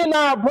on in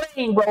our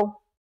brain, bro,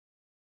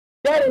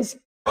 that is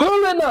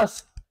pulling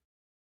us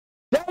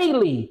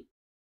daily,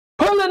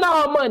 pulling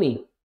our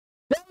money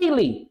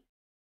daily,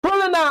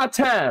 pulling our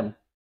time,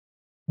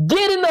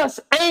 getting us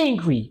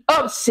angry,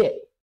 upset,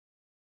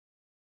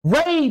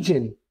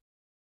 raging.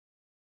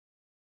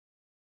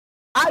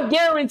 I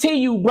guarantee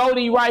you,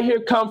 Brody, right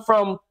here come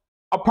from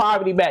a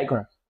poverty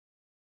background.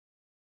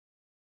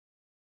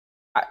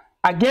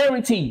 I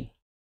guarantee you.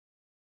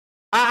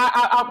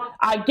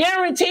 I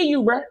guarantee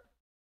you, bro.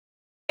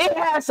 It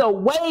has a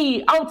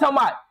way. I'm talking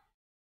about,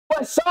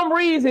 for some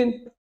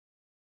reason,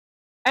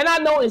 and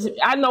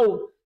I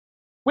know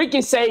we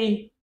can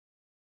say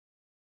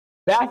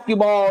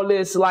basketball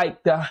is like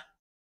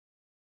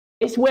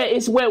it's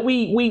where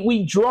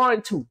we draw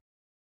into.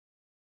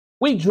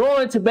 We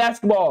draw into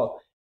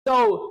basketball.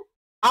 So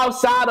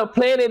outside of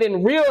playing it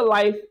in real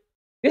life,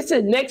 this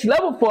is next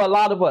level for a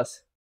lot of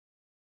us.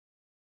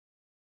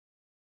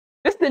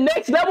 This is the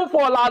next level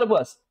for a lot of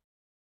us.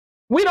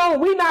 We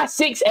not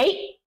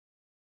 6'8".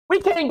 We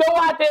can't go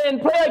out there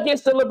and play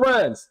against the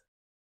LeBrons.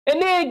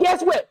 And then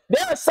guess what?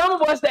 There are some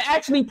of us that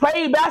actually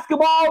play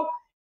basketball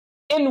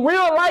in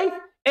real life,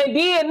 and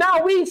then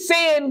now we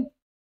saying,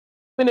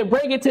 I'm gonna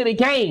bring it to the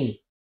game.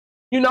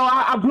 You know,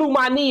 I blew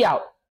my knee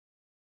out.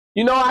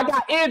 You know, I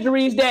got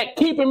injuries that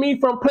keeping me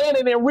from playing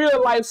it in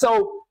real life,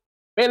 so,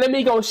 man, let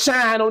me go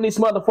shine on this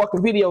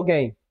motherfucking video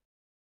game.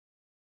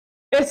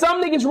 And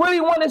some niggas really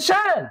want to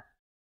shine.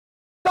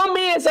 Some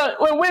men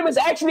and women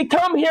actually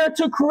come here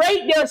to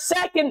create their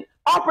second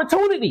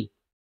opportunity.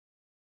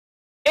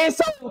 And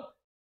so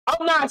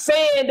I'm not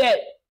saying that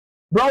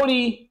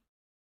Brody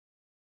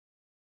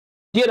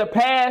get a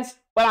pass,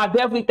 but I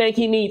definitely think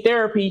he need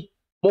therapy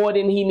more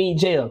than he need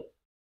jail.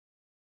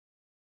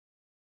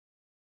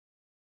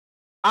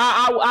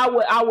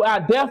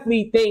 I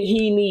definitely think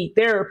he need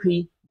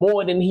therapy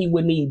more than he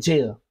would need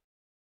jail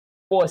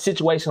for a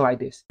situation like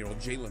this.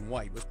 Jalen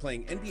White was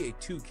playing NBA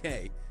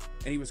 2K,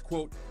 and he was,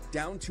 quote,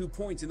 down 2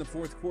 points in the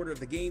fourth quarter of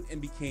the game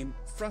and became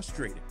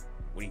frustrated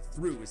when he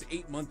threw his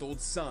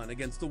 8-month-old son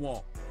against the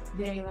wall.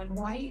 Jalen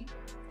White,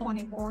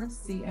 24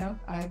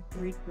 CFI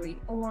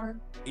 334.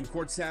 In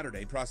court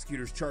Saturday,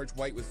 prosecutors charged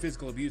White with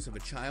physical abuse of a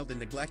child and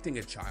neglecting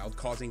a child,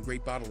 causing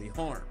great bodily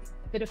harm.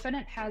 The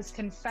defendant has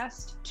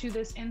confessed to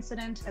this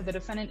incident, and the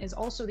defendant is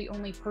also the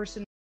only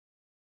person.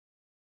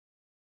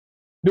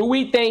 Do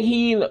we think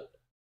he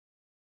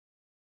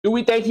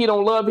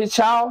don't love his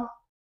child?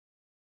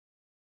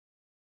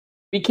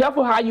 Be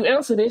careful how you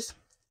answer this.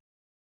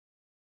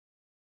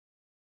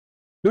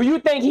 Do you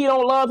think he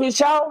don't love his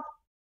child?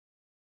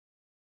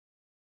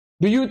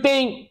 Do you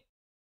think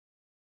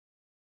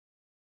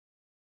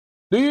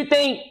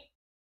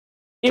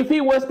if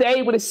he was to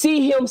able to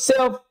see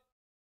himself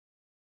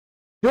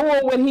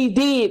doing what he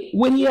did,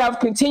 would he have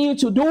continued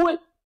to do it?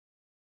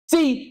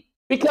 See,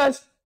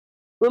 because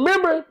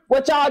remember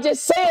what y'all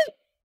just said,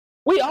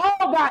 we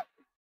all got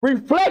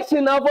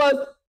reflection of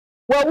us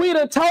where we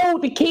done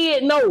told the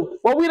kid no,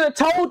 where we done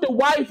told the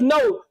wife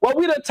no, where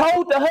we done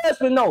told the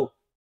husband no,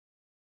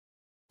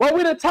 where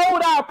we done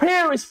told our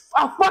parents,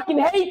 I fucking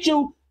hate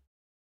you,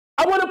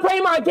 I want to play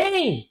my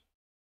game.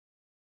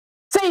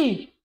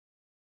 See,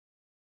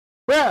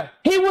 bruh,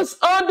 he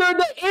was under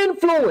the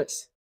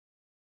influence.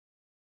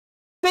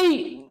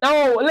 See,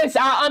 no,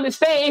 listen, I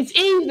understand. It's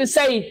easy to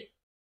say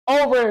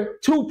over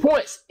 2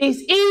 points. It's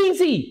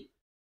easy.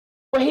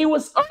 But he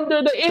was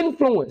under the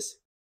influence.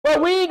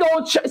 But we ain't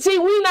gonna see,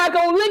 we not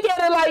gonna look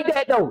at it like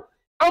that though.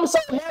 I'm so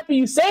happy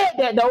you said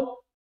that though.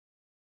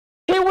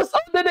 He was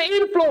under the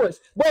influence.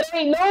 But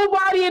ain't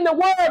nobody in the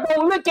world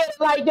gonna look at it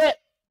like that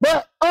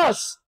but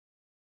us.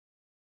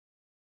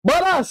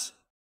 But us.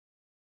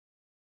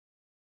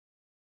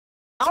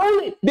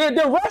 Only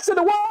the rest of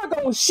the world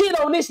gonna shit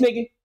on this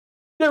nigga.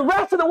 The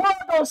rest of the world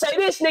gonna say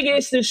this nigga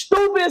is the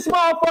stupidest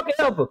motherfucker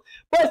ever.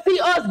 But see,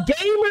 us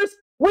gamers,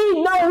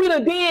 we know we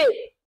done did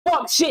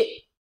fuck shit.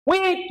 We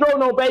ain't throw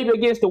no baby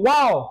against the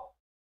wall.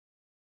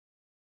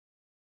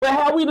 But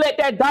how we let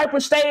that diaper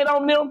stay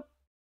on them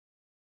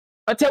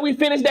until we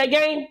finish that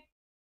game?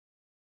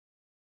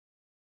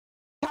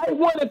 Type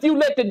 1 if you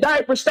let the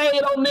diaper stay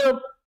on them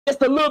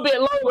just a little bit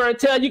longer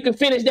until you can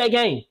finish that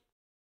game.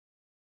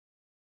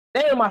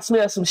 Damn, I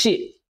smell some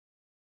shit.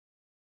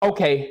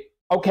 Okay,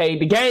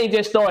 the game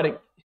just started.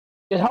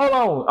 Just hold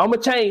on, I'm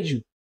gonna change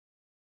you.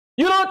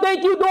 You don't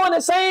think you're doing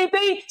the same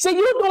thing? See,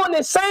 you're doing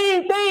the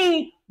same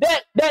thing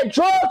that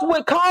drugs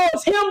would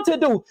cause him to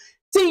do.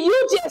 See,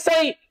 you just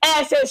ain't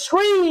as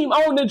extreme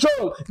on the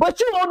drug, but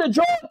you on the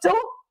drug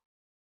too.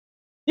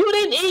 You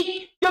didn't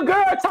eat. Your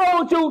girl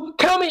told you,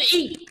 come and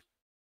eat.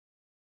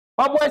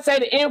 My boy say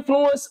the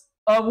influence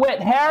of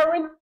what,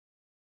 heroin?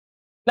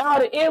 Now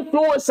the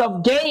influence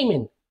of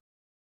gaming.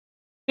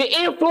 The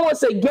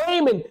influence of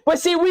gaming. But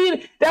see,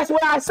 that's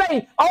what I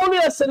say. Only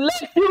a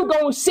select few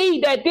gonna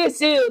see that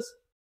this is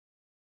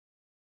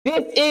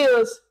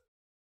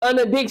an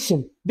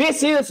addiction.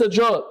 This is a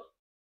drug.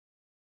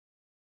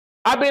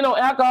 I've been on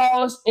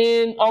alcohols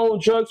and on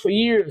drugs for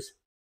years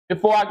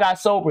before I got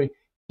sober.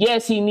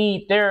 Yes, he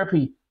needs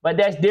therapy, but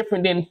that's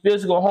different than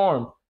physical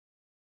harm.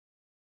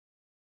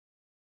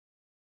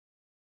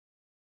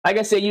 Like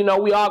I said, you know,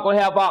 we all gonna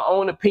have our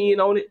own opinion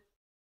on it.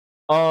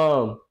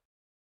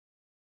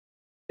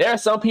 There are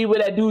some people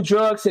that do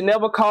drugs and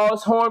never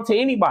cause harm to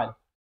anybody.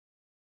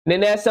 And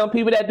then there's some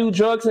people that do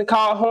drugs and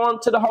cause harm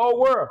to the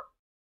whole world.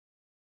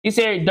 You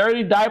say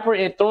dirty diaper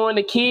and throwing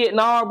the kid?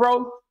 Nah,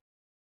 bro.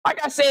 Like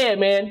I said,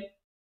 man,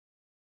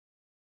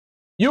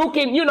 you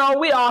can, you know,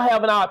 we all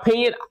have our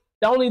opinion.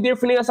 The only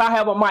difference is I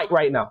have a mic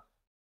right now.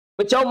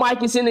 But your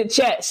mic is in the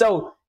chat.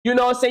 So, you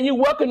know what I'm saying? You're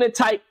welcome to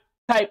type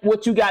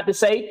what you got to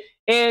say.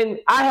 And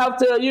I have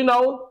to, you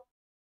know,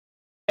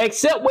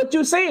 accept what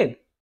you're saying.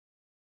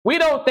 We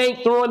don't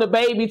think throwing the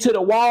baby to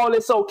the wall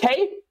is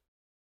okay.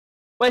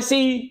 But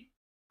see,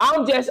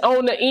 I'm just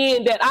on the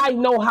end that I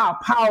know how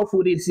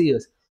powerful this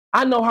is.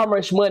 I know how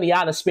much money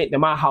I done spent in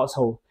my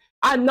household.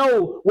 I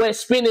know what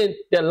spending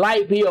the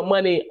light bill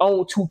money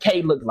on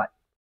 2K look like.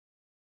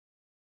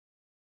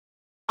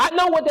 I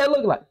know what that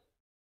look like.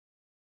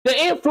 The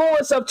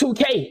influence of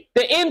 2K,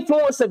 the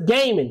influence of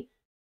gaming.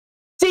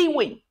 See,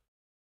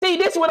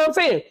 this is what I'm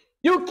saying.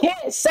 You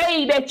can't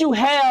say that you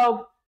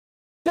have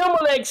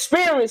similar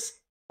experience,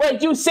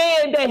 but you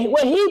saying that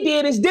what he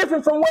did is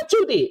different from what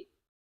you did.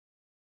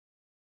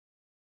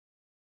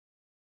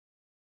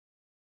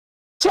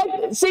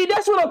 See,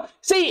 that's what I'm.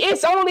 See,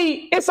 it's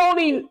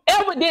only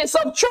evidence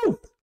of truth.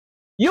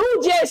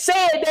 You just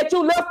said that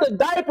you left the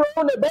diaper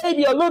on the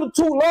baby a little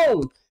too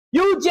long.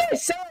 You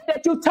just said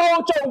that you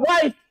told your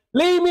wife,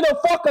 leave me the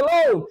fuck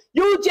alone.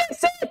 You just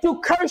said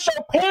you cursed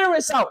your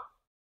parents out.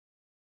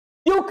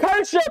 You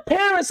cursed your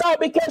parents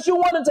out because you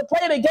wanted to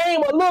play the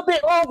game a little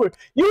bit longer.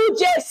 You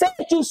just said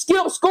you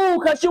skipped school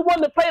because you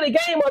wanted to play the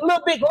game a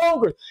little bit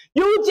longer.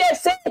 You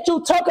just said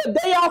you took a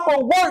day off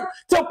of work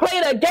to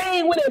play the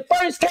game when it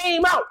first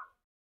came out.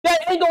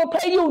 That ain't gonna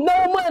pay you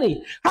no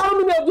money. How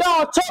many of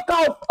y'all took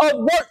off of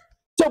work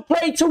to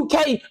play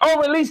 2K on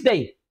release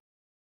day?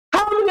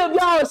 How many of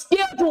y'all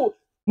scheduled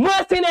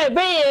months in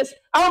advance?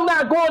 I'm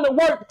not going to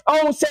work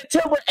on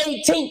September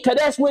 18th because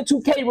that's when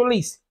 2K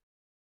released.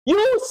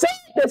 You said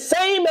the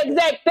same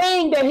exact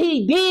thing that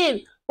he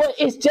did, but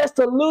it's just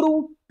a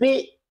little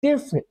bit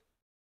different.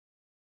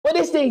 But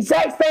it's the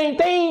exact same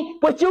thing,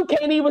 but you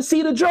can't even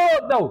see the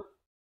drug though.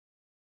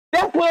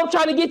 That's what I'm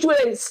trying to get you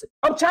at.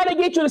 I'm trying to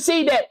get you to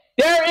see that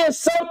there is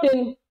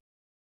something.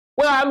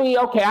 Well, I mean,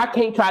 okay, I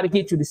can't try to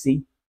get you to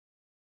see.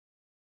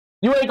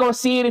 You ain't gonna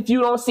see it if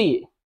you don't see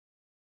it.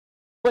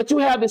 But you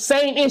have the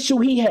same issue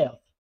he have.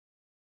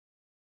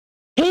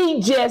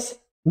 He just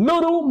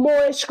little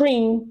more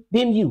extreme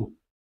than you.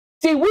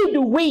 See, we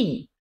do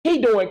weed. He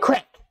doing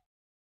crack.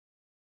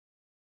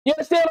 You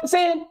understand what I'm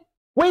saying?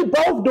 We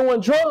both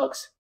doing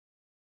drugs.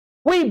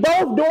 We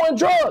both doing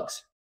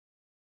drugs.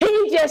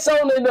 He just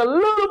on it a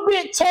little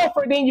bit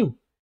tougher than you.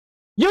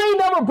 You ain't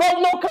never broke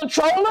no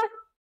controller.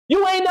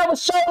 You ain't never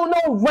shown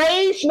no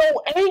rage,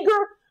 no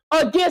anger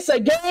against a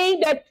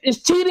game that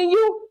is cheating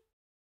you.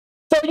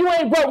 So you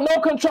ain't broke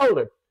no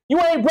controller.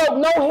 You ain't broke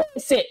no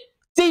headset.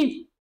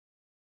 See,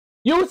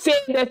 you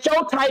saying that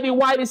your tighty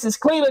whities is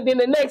cleaner than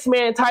the next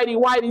man tighty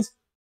whities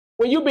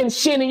when you been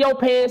shitting your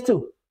pants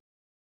too.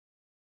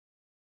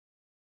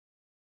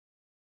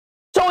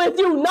 So if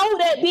you know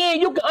that,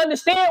 then you can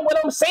understand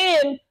what I'm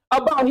saying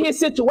about his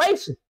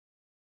situation.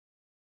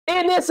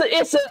 And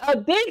it's an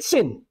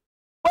addiction.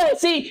 But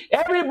see,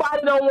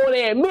 everybody don't want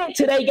to admit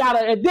to they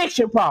got an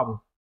addiction problem.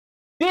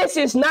 This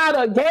is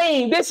not a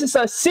game. This is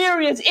a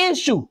serious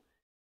issue.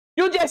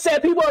 You just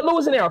said people are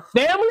losing their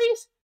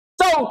families.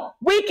 So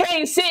we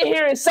can't sit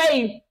here and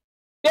say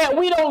that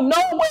we don't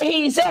know where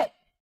he's at.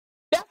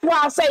 That's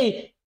why I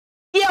say,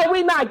 yeah,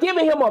 we're not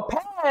giving him a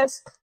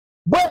pass,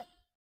 but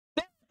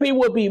therapy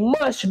would be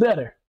much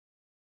better.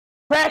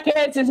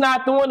 Crackheads is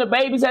not throwing the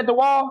babies at the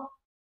wall.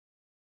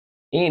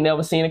 You ain't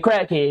never seen a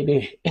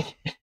crackhead there.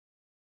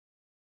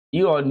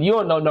 You don't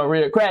know no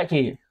real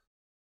crackhead.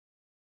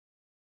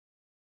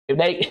 If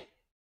they,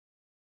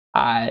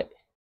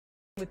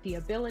 with the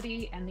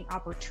ability and the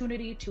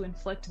opportunity to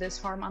inflict this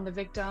harm on the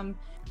victim.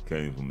 You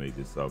can't even make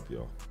this up,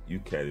 y'all. You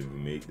can't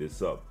even make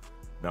this up.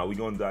 Now we're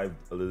gonna dive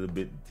a little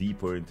bit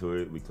deeper into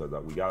it because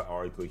we got an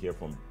article here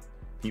from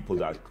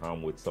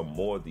people.com with some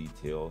more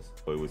details.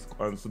 So a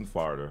Wisconsin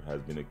father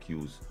has been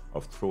accused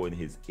of throwing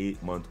his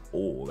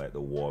 8-month-old at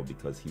the wall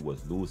because he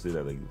was losing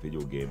at a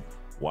video game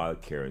while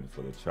caring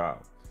for the child.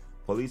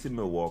 Police in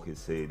Milwaukee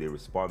say they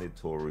responded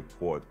to a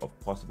report of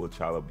possible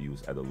child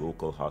abuse at a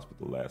local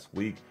hospital last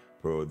week,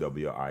 per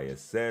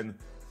WISN,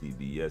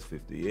 CBS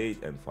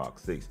 58, and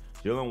Fox 6.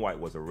 Jalen White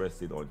was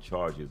arrested on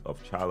charges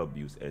of child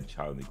abuse and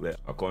child neglect,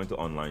 according to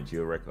online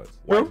jail records.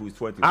 White, who's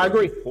 20, was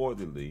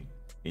reportedly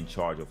in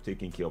charge of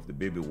taking care of the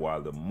baby while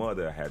the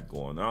mother had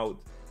gone out,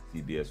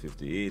 CBS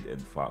 58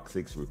 and Fox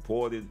 6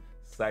 reported,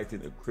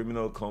 citing a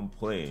criminal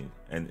complaint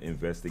and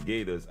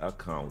investigators'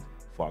 account.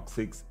 Fox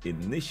 6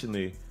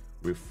 initially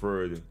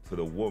referred to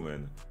the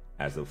woman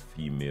as a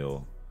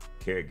female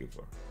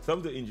caregiver. Some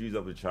of the injuries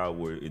of the child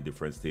were in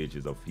different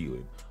stages of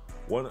healing.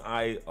 One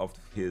eye of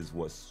his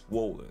was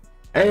swollen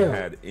and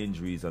had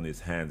injuries on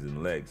his hands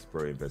and legs,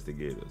 per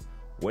investigators.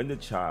 When the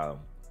child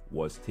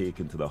was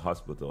taken to the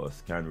hospital, a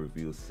scan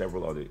revealed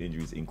several other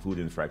injuries,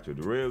 including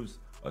fractured ribs,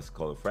 a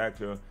skull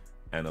fracture,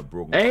 and a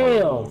broken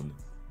collarbone,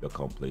 the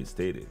complaint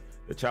stated.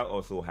 The child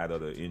also had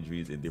other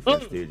injuries in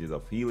different stages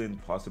of healing,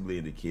 possibly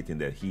indicating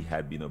that he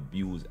had been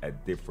abused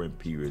at different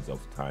periods of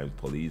time,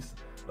 police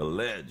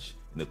allege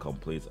in the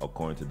complaints,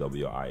 according to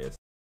WIS.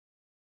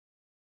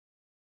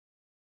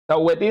 So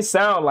what this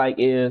sound like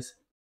is,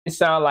 it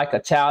sounds like a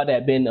child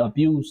that been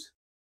abused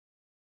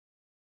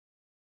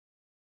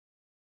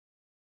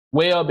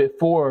well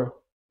before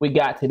we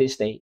got to this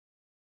stage.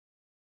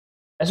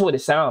 That's what it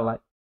sounds like.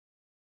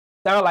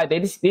 Sound like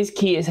that this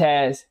kid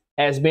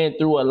has been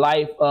through a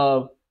life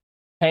of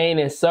pain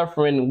and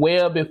suffering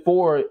well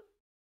before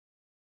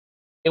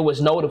it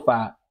was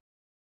notified.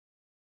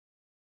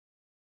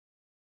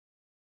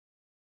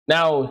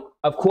 Now,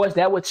 of course,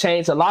 that would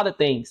change a lot of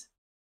things.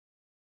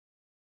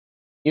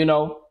 You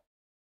know,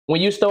 when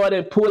you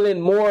started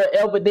pulling more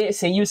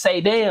evidence and you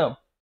say, damn,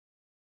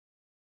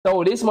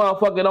 so this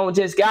motherfucker don't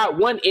just got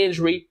one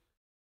injury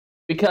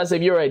because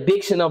of your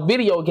addiction of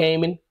video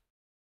gaming.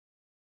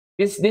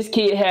 This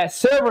kid has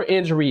several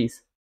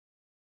injuries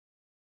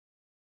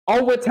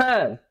over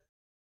time.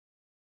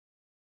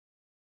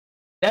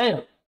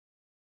 Damn.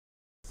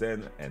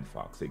 And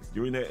Fox 6.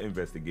 During their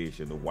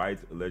investigation, the White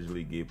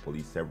allegedly gave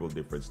police several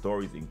different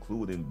stories,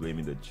 including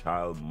blaming the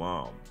child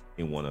mom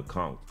in one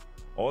account,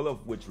 all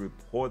of which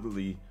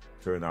reportedly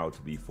turned out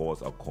to be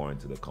false according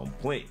to the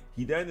complaint.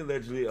 He then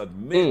allegedly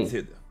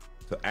admitted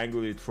to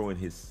angrily throwing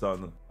his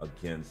son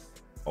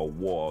against a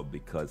wall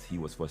because he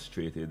was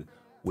frustrated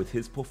with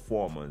his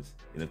performance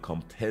in a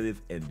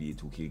competitive NBA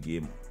 2K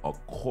game,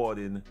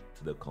 according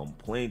to the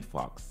complaint,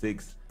 Fox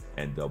 6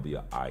 and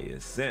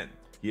WISN.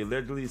 He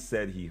allegedly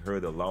said he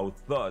heard a loud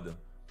thud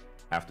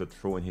after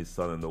throwing his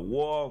son on the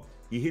wall.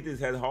 He hit his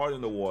head hard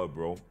on the wall,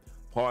 bro.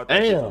 Part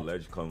of his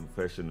alleged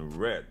confession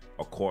read,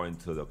 according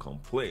to the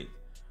complaint,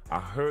 I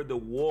heard the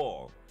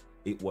wall.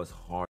 It was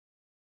hard.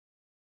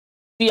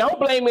 See, I'm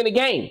blaming the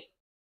game.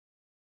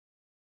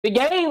 The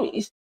game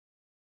is,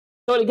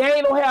 so the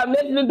game don't have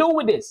nothing to do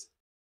with this.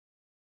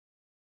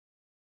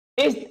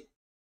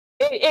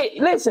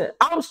 Listen,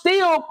 I'm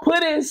still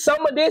putting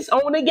some of this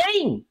on the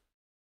game.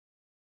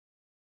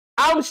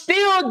 I'm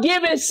still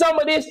giving some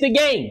of this the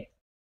game.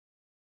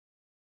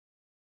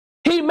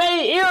 He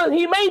may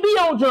be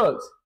on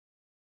drugs.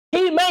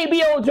 He may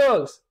be on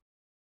drugs.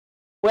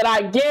 But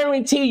I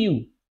guarantee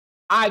you,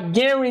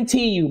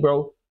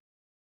 bro,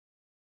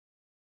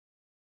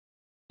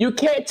 you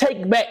can't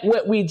take back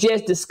what we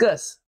just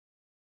discussed.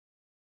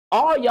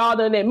 All y'all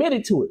done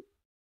admitted to it.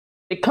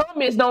 The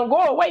comments don't go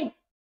away.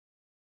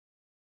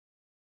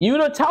 You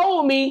done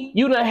told me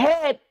you done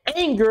had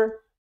anger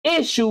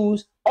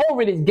issues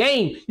over this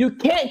game. You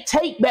can't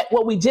take back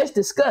what we just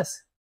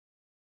discussed.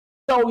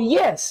 So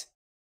yes,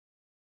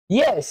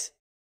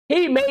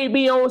 he may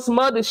be on some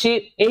other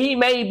shit and he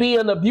may be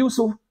an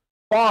abusive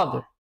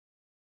father.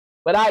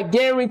 But I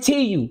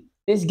guarantee you,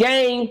 this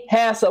game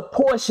has a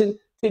portion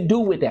to do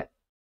with that.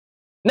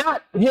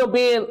 Not him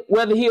being,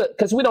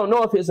 because we don't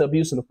know if he's an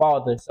abusive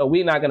father, so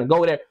we're not going to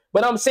go there.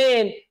 But I'm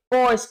saying,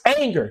 for his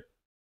anger,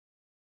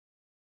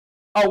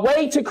 a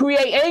way to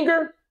create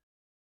anger.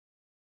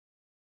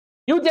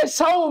 You just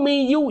told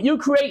me you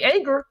create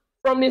anger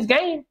from this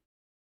game.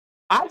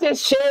 I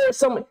just shared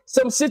some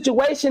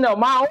situation of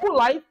my own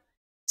life.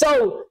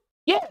 So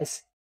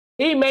yes,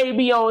 he may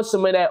be on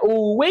some of that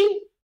ooh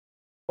wee,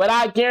 but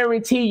I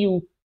guarantee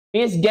you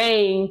this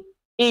game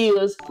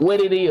is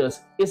what it is.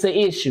 It's an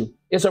issue.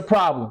 It's a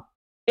problem.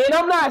 And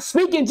I'm not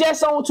speaking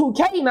just on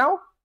 2K now.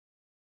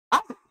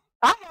 I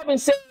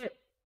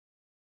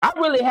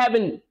really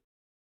haven't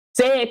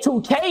said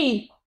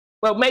 2K,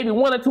 well, maybe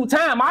 1 or 2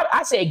 times.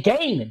 I said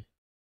gaming.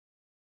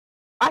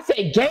 I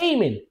said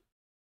gaming.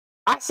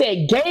 I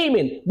said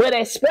gaming, but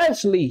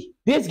especially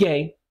this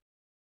game.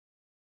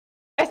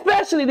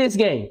 Especially this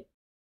game.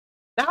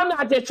 Now, I'm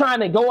not just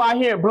trying to go out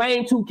here and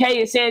blame 2K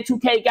and saying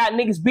 2K got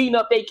niggas beating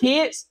up their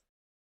kids.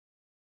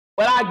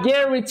 But I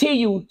guarantee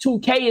you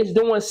 2K is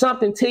doing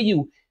something to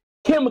you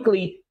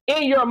chemically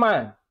in your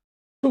mind.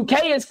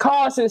 2K is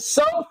causing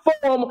some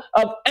form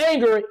of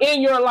anger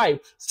in your life,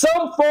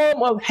 some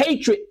form of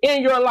hatred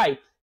in your life.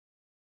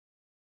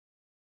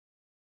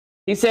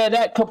 He said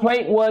that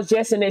complaint was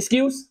just an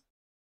excuse.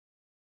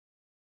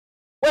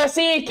 Well,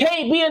 see, it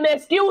can't be an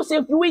excuse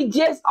if we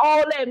just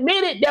all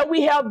admitted that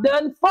we have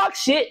done fuck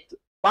shit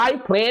by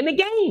playing the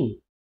game.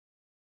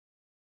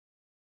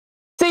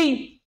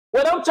 See,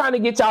 what I'm trying to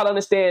get y'all to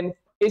understand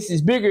is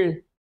it's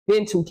bigger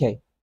than 2K.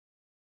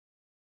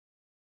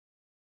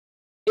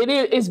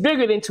 It's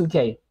bigger than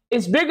 2K.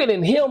 It's bigger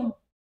than him.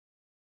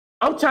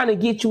 I'm trying to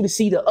get you to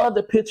see the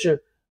other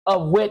picture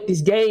of what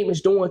this game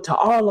is doing to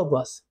all of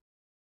us.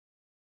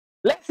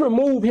 Let's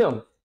remove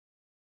him.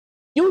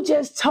 You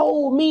just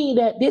told me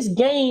that this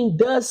game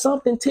does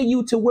something to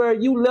you to where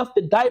you left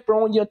the diaper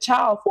on your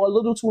child for a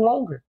little too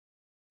longer.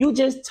 You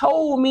just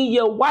told me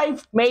your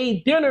wife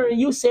made dinner and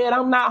you said,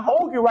 I'm not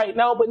hungry right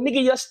now, but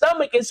nigga, your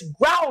stomach is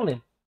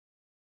growling.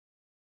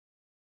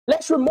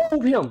 Let's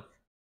remove him.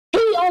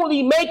 He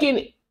only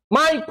making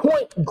my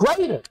point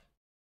greater.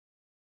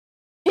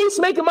 He's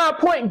making my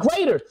point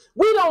greater.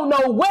 We don't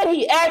know what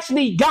he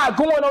actually got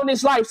going on in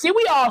his life. See,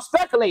 we all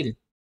speculating.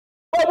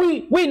 But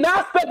we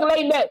not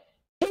speculating that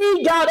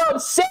he got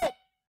upset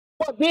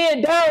for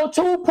being down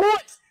 2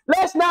 points.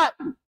 Let's not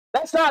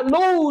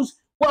lose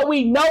what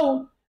we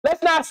know.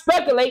 Let's not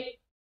speculate.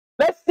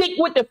 Let's stick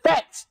with the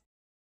facts.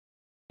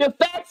 The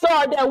facts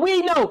are that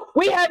we know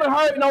we haven't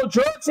heard no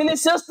drugs in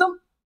this system.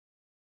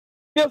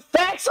 The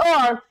facts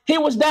are he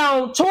was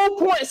down 2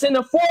 points in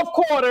the 4th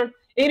quarter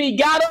and he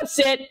got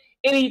upset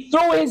and he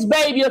threw his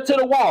baby up to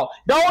the wall.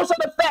 Those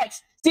are the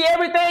facts. See,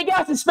 everything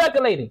else is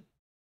speculating.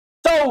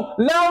 So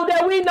now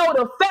that we know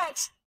the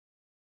facts,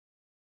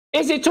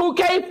 is it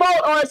 2K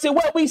fault or is it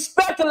what we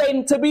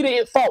speculating to be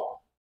the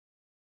fault?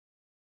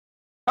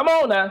 Come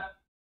on now.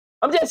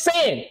 I'm just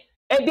saying.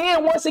 And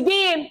then once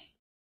again,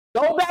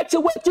 go back to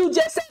what you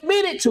just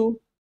admitted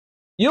to.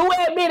 You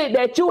admitted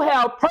that you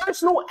have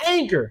personal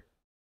anger.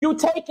 You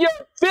take your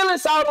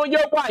feelings out on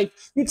your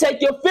wife. You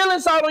take your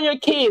feelings out on your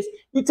kids.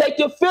 You take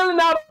your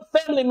feelings out on a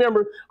family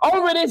member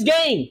over this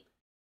game.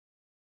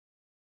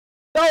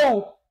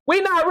 So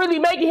we're not really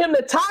making him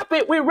the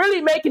topic. We're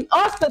really making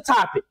us the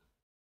topic.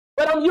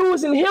 But I'm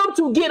using him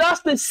to get us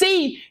to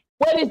see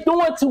what it's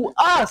doing to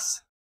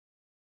us.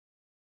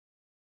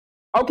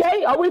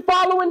 Okay? Are we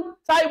following?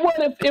 Type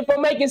 1 if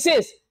I'm making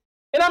sense.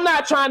 And I'm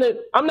not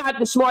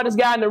the smartest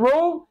guy in the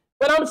room,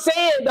 but I'm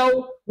saying,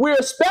 though,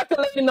 we're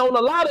speculating on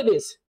a lot of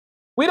this.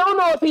 We don't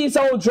know if he's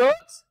on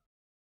drugs.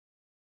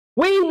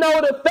 We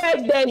know the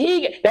fact that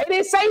they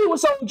didn't say he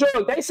was on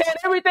drugs. They said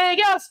everything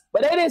else,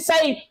 but they didn't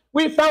say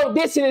we found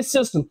this in his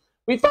system.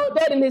 We found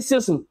that in his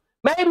system.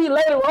 Maybe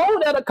later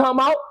on that'll come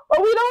out,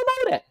 but we don't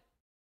know that.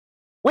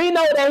 We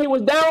know that he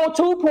was down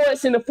 2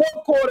 points in the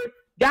 4th quarter,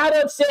 got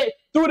upset,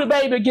 threw the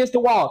baby against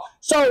the wall.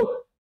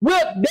 So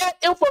with that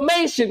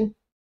information,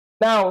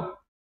 now,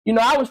 you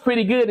know, I was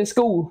pretty good in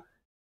school.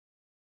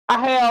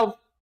 I have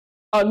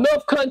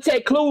enough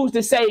context clues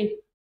to say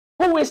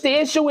who is the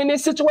issue in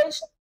this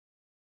situation.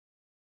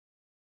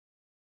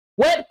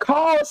 What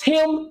caused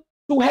him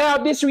to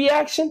have this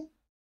reaction?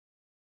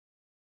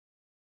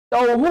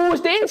 So who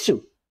is the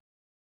issue?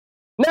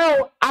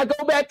 Now, I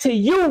go back to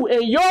you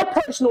in your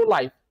personal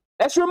life.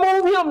 Let's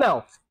remove him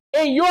now.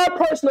 In your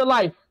personal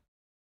life,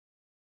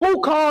 who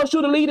caused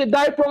you to leave a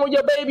diaper on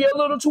your baby a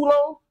little too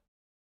long?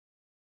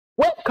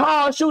 What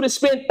caused you to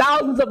spend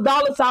thousands of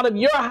dollars out of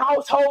your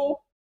household?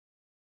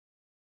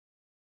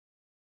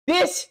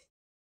 This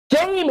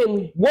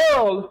gaming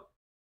world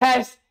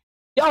has,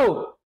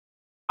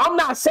 I'm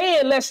not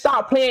saying let's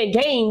stop playing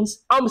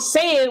games. I'm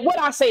saying what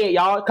I said,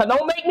 y'all, because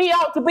don't make me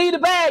out to be the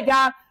bad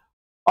guy.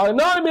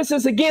 Anonymous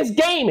is against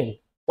gaming.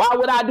 Why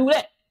would I do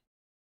that?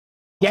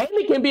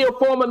 Gaming can be a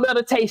form of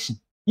meditation.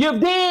 You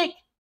dig?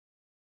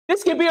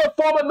 This can be a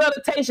form of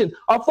meditation,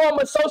 a form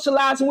of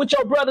socializing with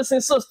your brothers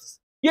and sisters.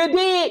 You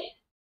dig?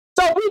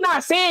 So we're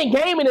not saying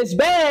gaming is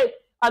bad.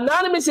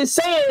 Anonymous is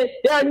saying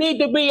there need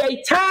to be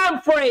a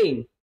time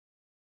frame.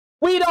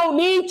 We don't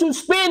need to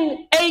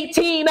spend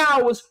 18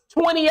 hours,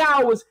 20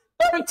 hours,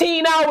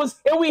 13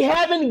 hours, and we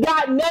haven't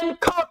got nothing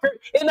conquered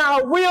in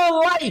our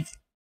real life.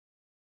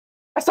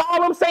 That's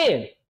all I'm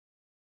saying.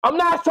 I'm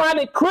not trying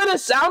to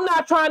criticize. I'm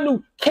not trying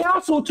to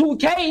cancel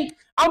 2K.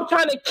 I'm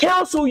trying to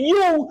counsel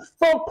you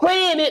from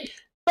playing it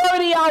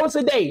 30 hours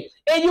a day,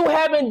 and you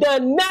haven't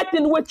done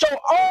nothing with your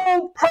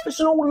own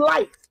personal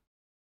life.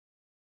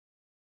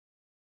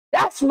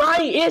 That's my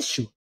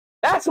issue.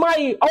 That's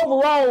my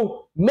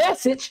overall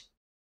message.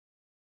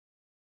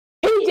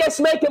 He just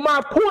making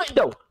my point,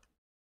 though.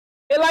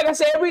 And like I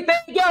said, everything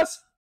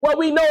else, what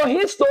we know of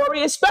his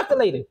story is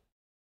speculated.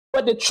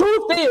 But the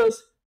truth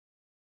is,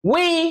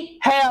 we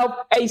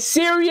have a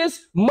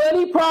serious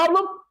money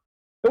problem,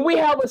 and we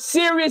have a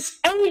serious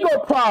anger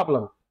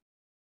problem.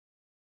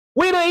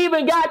 We done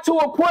even got to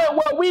a point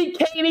where we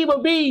can't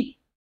even be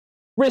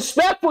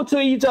respectful to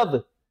each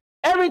other.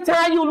 Every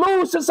time you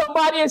lose to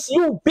somebody, it's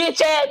you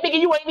bitch ass nigga,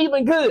 you ain't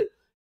even good.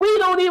 We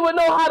don't even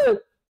know how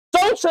to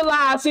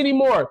socialize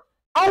anymore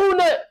on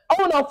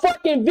a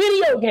fucking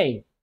video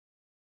game.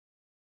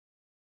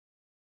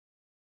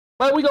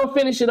 But we gonna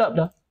finish it up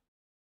though.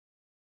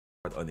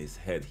 On his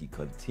head, he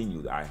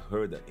continued, I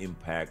heard the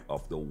impact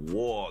of the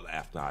wall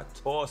after I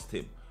tossed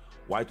him.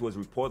 White was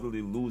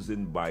reportedly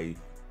losing by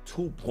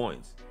 2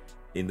 points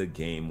in the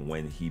game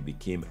when he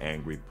became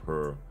angry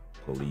per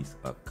police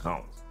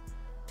accounts.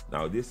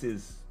 Now this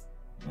is...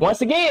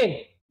 Once again,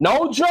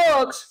 no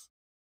drugs.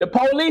 The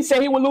police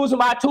said he was losing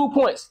by 2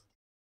 points.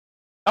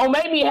 Don't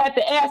make me have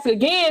to ask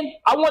again.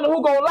 I wonder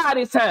who gonna lie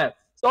this time.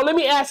 So let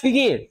me ask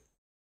again.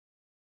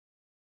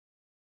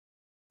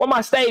 Where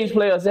my stage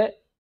players at?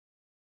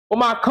 Where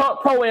my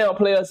pro-am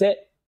players at?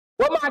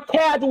 Where my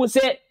casuals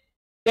at?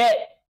 That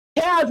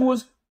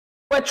casuals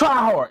but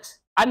tryhards.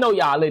 I know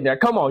y'all in there.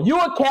 Come on. You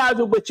a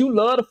casual, but you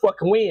love to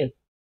fucking win.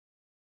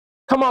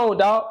 Come on,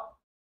 dog.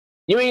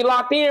 You ain't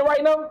locked in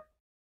right now?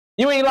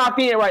 You ain't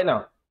locked in right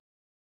now.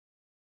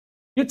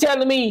 You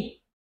telling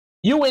me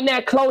you in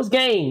that close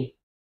game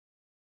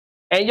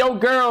and your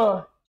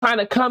girl trying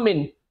to come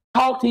and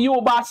talk to you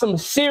about some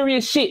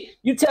serious shit.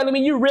 You telling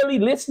me you really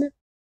listening?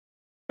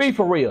 Be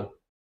for real.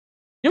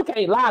 You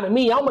can't lie to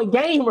me. I'm a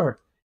gamer.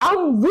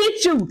 I'm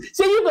with you.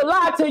 See, you can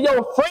lie to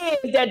your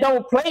friends that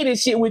don't play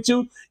this shit with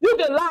you. You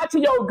can lie to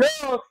your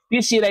girl.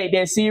 This shit ain't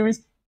that serious.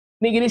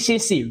 Nigga, this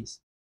shit serious.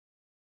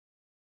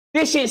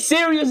 This shit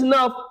serious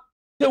enough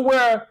to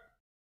where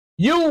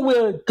you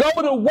will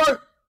go to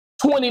work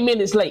 20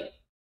 minutes late.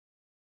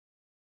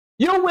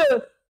 You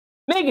will,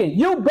 nigga,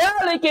 you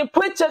barely can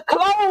put your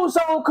clothes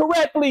on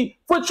correctly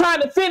for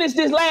trying to finish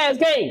this last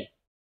game.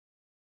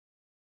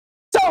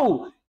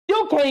 So,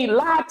 you can't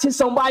lie to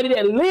somebody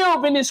that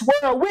live in this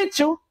world with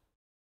you.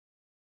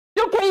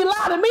 You can't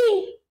lie to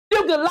me.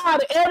 You can lie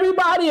to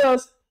everybody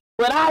else,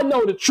 but I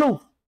know the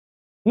truth.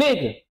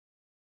 Nigga,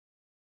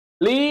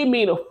 leave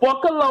me the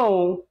fuck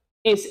alone.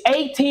 It's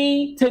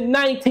 18 to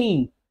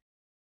 19.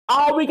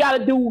 All we got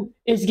to do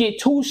is get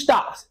 2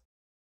 stops.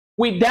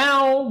 We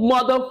down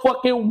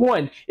motherfucking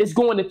 1. It's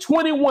going to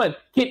 21.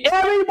 Can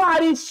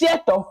everybody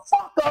shut the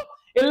fuck up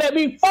and let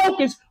me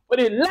focus for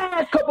the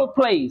last couple of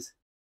plays?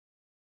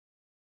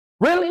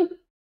 Really?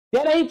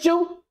 That ain't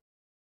you?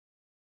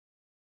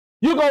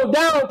 You go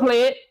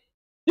downplay it.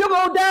 You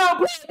go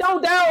downplay it.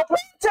 Don't downplay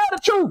it. Tell the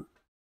truth.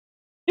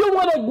 You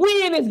want to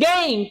win this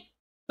game.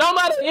 No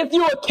matter if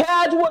you're a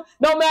casual,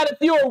 no matter if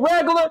you're a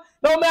regular,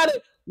 no matter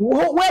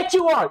what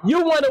you are,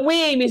 you want to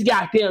win this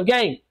goddamn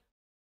game.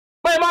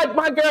 Man,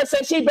 my girl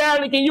said she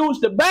barely can use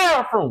the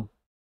bathroom.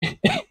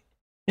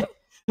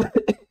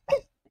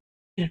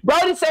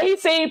 Brody said he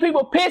seen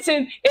people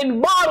pissing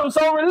in bottles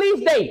on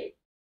release day.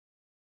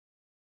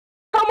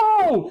 Come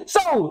on.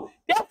 So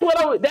that's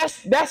what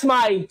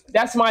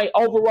that's my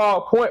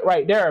overall point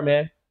right there,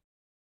 man.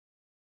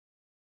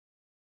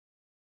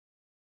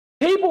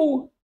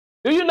 People,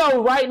 do you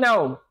know right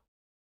now,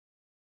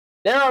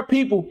 there are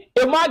people,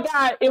 if my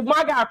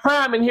guy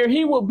Prime in here,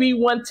 he will be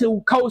one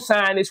to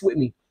co-sign this with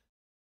me.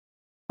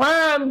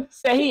 Prime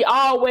said he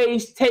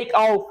always take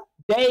off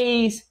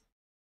days,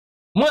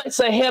 months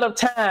ahead of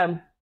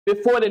time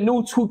before the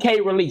new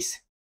 2K release.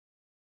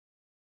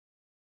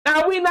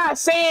 Now, we're not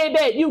saying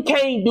that you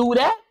can't do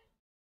that,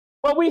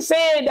 but we're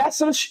saying that's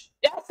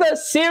a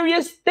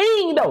serious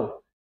thing,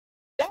 though.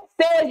 That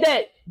says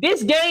that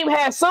this game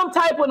has some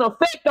type of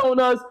effect on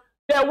us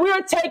that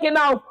we're taking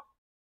off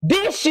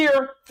this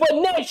year for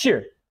next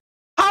year.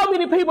 How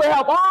many people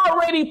have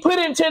already put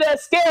into their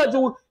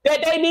schedule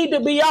that they need to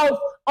be off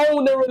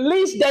on the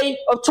release date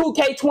of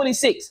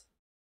 2K26?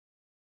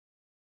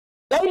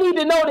 They need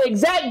to know the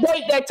exact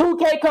date that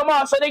 2K come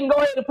out so they can go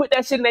ahead and put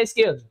that shit in their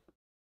schedule.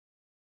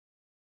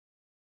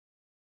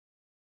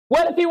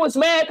 What if he was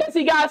mad because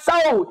he got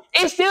sold?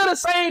 It's still the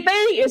same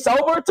thing. It's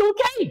over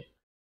 2K.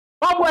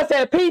 My boy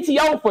said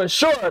PTO for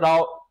sure,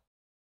 dog.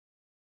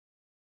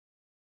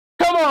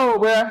 Come on,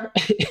 bro.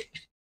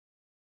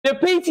 The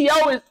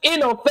PTO is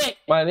in effect,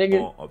 my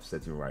nigga.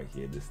 Upsetting right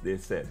here. They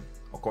said,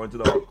 according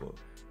to the article,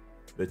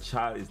 the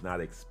child is not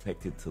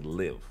expected to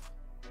live.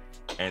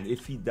 And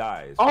if he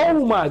dies,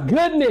 oh my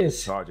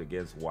goodness, charges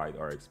against White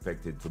are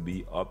expected to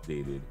be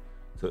updated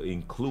to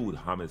include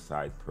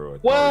homicide per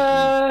authority.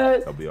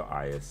 What?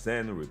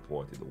 WISN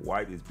reported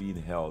White is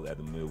being held at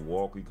the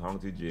Milwaukee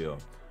County Jail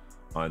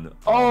on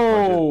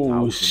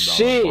oh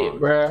shit,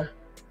 bruh.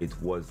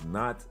 it was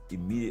not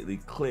immediately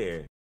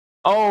clear.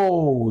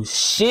 Oh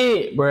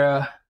shit,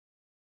 bruh.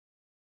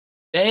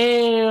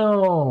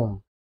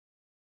 Damn.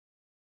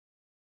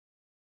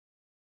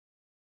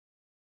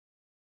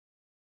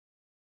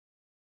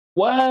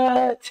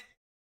 What?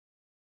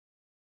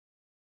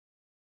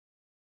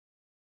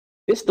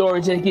 This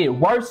story just get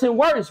worse and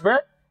worse, bruh.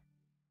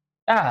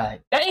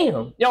 God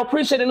damn. Y'all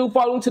appreciate the new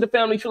follow to the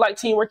family. If you like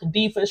teamwork and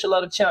defense, you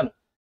love the channel.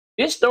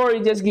 This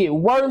story just get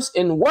worse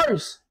and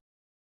worse.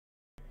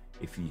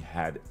 If he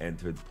had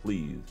entered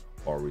pleas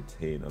or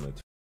retained an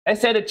They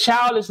said the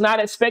child is not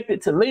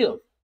expected to live.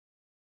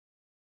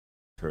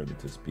 attorney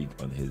to speak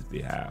on his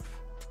behalf.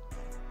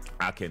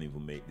 I can't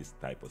even make this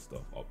type of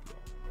stuff up, y'all.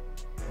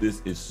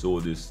 This is so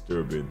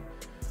disturbing.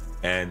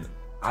 And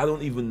I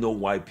don't even know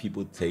why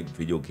people take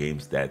video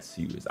games that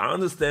serious. I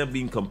understand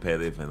being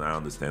competitive and I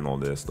understand all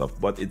that stuff,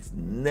 but it's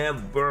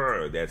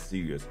never that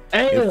serious.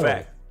 Damn. In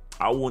fact,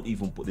 I won't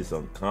even put this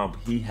on comp.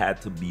 He had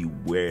to be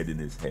weird in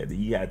his head.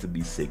 He had to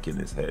be sick in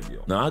his head,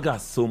 yo. Now, I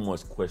got so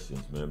much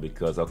questions, man,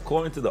 because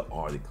according to the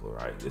article,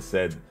 right, it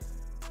said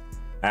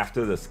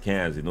after the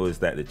scans, you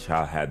noticed that the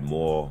child had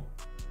more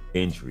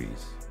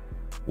injuries,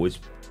 which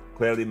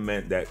clearly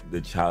meant that the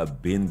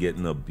child been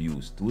getting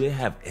abused. Do they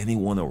have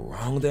anyone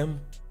around them?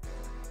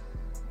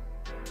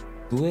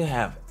 Do they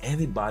have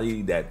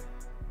anybody that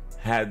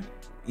had,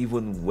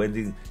 even when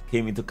they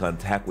came into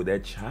contact with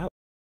that child?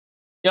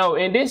 Yo,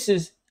 and this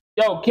is,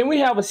 yo, can we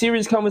have a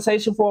serious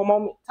conversation for a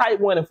moment? Type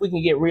 1 if we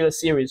can get real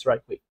serious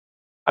right quick.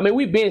 I mean,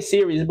 we've been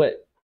serious,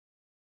 but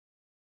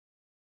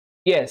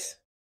yes.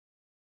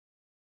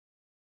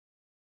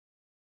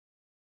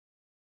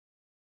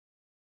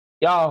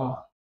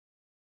 Y'all,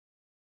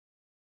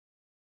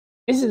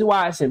 this is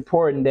why it's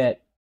important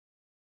that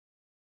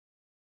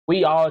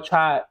we all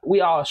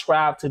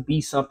strive to be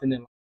something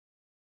in life.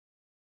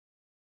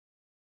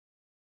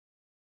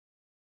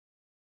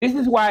 This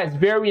is why it's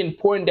very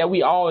important that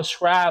we all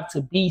strive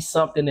to be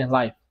something in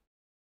life.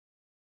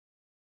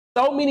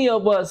 So many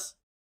of us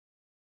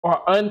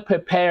are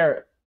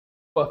unprepared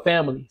for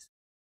families.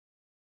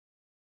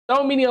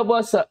 So many of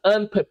us are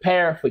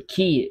unprepared for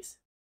kids.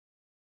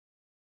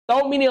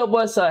 So many of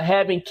us are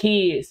having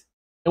kids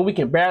and we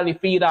can barely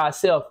feed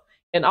ourselves.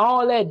 And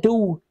all that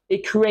do,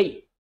 it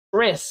create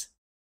stress,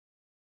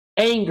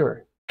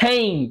 anger,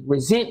 pain,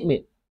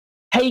 resentment,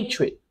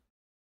 hatred.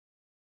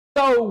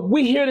 So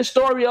we hear the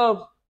story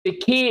of the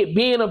kid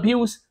being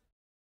abused.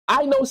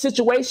 I know a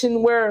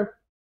situation where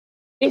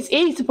it's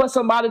easy for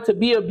somebody to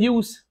be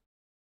abusive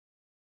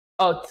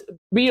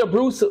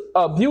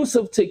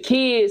to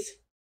kids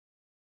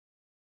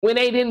when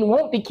they didn't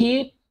want the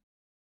kid.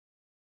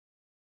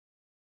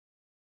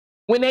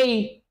 When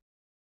they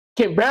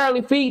can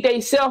barely feed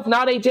themselves,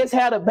 now they just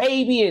had a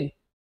baby and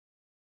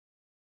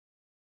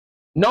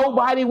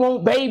nobody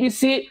won't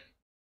babysit.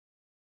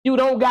 You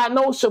don't got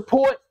no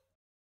support.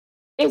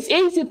 It's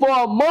easy for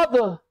a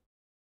mother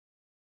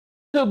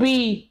to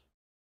be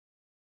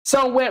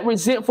somewhat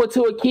resentful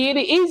to a kid.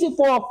 It's easy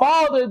for a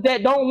father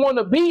that don't want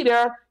to be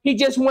there. He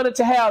just wanted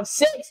to have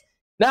sex.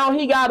 Now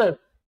he got to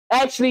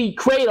actually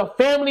create a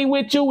family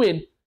with you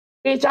and,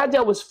 bitch, I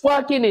just was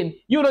fucking and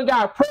you done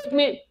got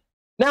pregnant.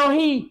 Now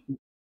he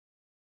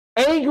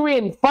angry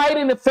and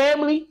fighting the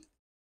family.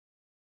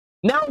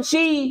 Now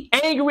she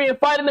angry and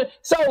fighting the,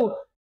 so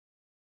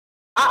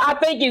I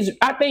think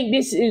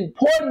this is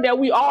important that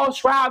we all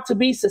strive to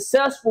be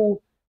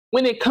successful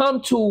when it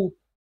comes to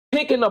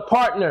picking a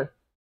partner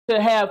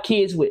to have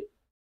kids with.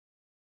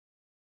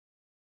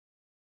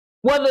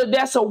 Whether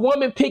that's a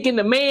woman picking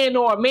the man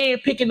or a man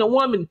picking the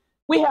woman,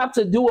 we have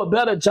to do a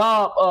better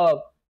job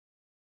of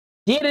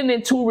getting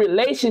into a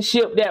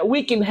relationship that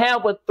we can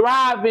have a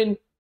thriving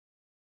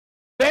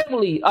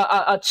family,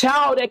 a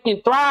child that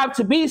can thrive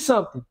to be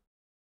something.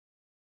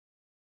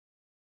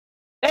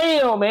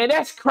 Damn, man,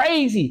 that's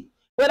crazy.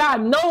 But I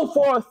know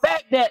for a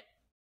fact that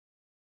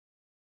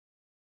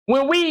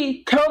when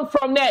we come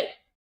from that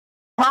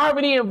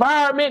poverty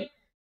environment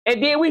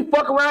and then we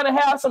fuck around and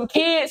have some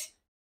kids,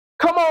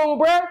 come on,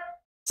 bruh.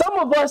 Some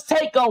of us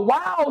take a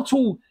while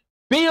to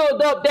build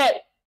up that,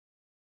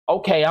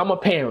 okay, I'm a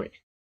parent.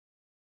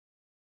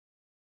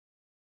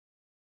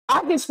 I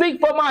can speak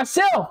for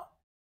myself.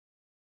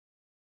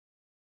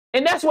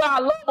 And that's what I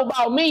love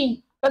about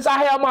me, because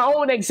I have my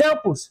own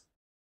examples.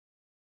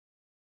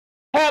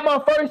 Had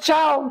my first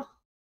child,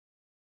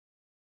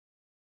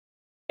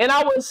 and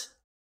I was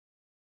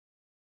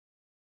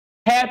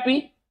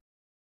happy,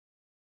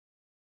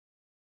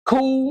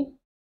 cool.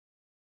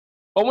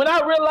 But when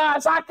I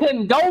realized I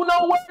couldn't go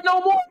nowhere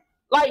no more,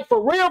 like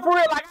for real,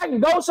 like I can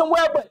go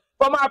somewhere, but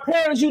for my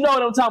parents, you know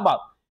what I'm talking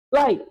about.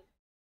 Like,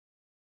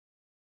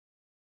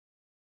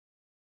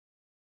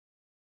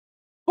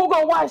 who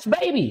gonna watch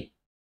baby?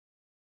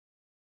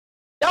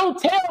 Don't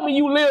tell me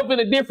you live in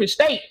a different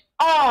state.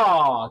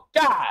 Oh,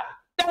 God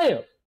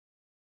damn.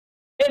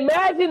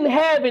 Imagine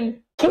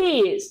having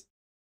kids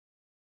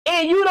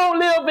and you don't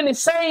live in the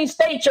same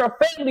state your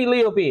family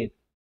live in.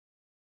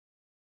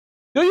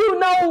 Do you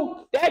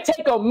know that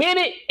take a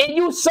minute and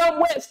you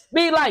somewhere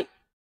be like,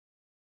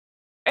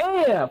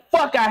 Yeah,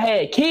 fuck, I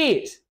had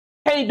kids.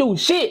 Can't do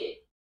shit.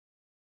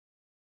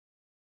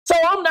 So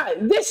I'm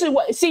not, this is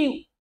what,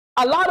 see,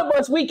 a lot of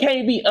us, we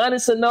can't be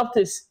honest enough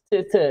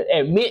to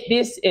admit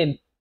this. And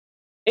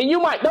you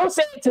might, don't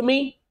say it to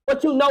me,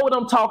 but you know what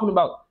I'm talking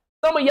about.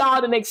 Some of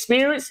y'all done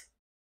experienced.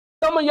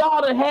 Some of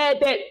y'all done had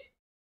that,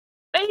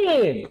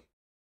 man,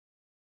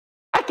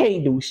 I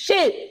can't do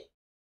shit.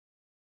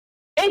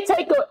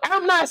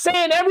 I'm not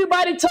saying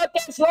everybody took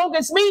as long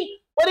as me,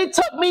 but it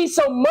took me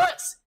some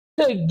months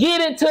to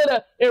get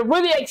into and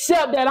really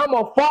accept that I'm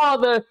a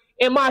father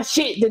and my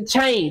shit done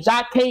changed.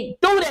 I can't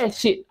do that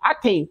shit. I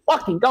can't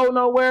fucking go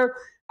nowhere.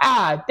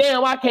 Ah,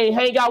 damn, I can't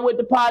hang out with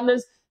the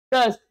partners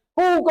because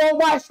who gonna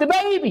watch the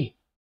baby?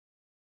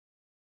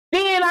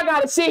 Then I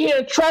gotta sit here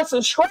and trust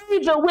a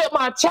stranger with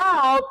my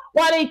child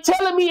while they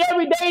telling me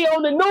every day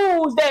on the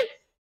news that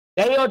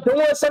they are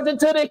doing something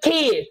to their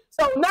kid.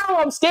 So now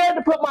I'm scared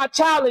to put my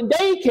child in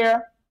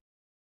daycare.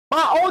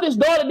 My oldest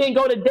daughter didn't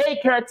go to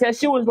daycare until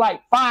she was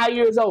like 5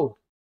 years old.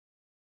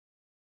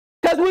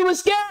 Because we were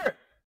scared.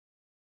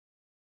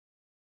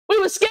 We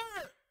were scared.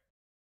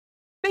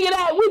 Think of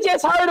that. We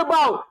just heard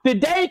about the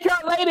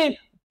daycare lady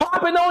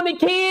popping on the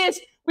kids.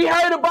 We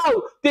heard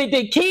about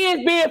the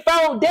kids being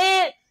found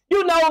dead.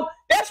 You know,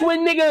 that's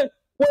when nigga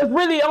was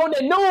really on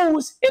the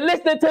news and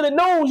listening to the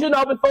news, you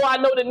know, before I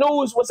know the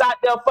news was out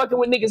there fucking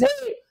with niggas'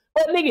 head.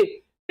 But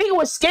nigga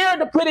was scared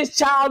to put his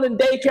child in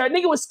daycare.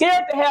 Nigga was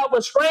scared to have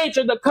a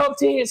stranger to come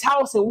to his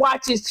house and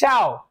watch his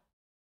child.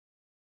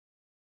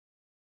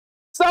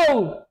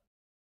 So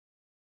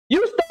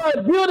you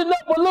start building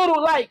up a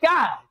little like,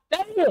 God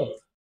damn.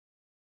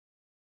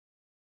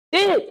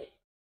 Shit.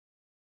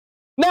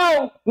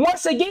 Now,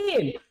 once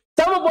again,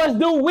 some of us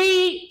do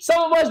weed,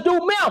 some of us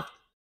do meth.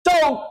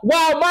 So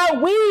while my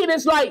weed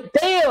is like,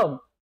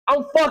 damn,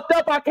 I'm fucked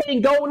up, I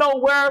can't go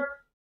nowhere,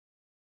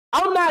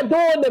 I'm not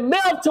doing the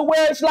meth to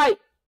where it's like,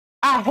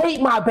 I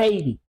hate my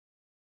baby.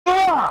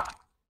 Ugh.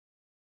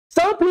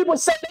 Some people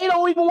say they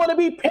don't even want to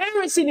be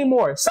parents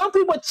anymore. Some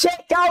people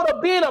check out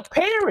of being a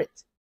parent.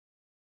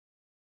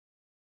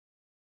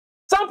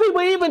 Some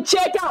people even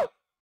check out.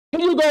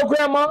 Here you go,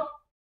 Grandma.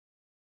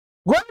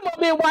 Grandma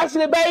been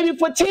watching the baby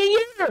for 10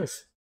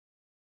 years.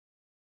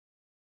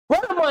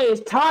 Grandma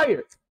is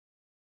tired.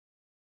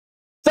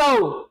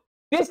 So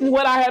this is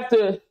what I have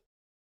to.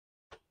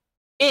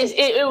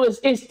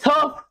 It's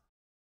tough,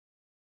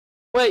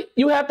 but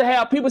you have to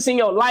have people in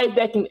your life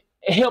that can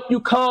help you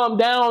calm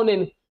down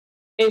and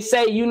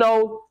say, you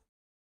know,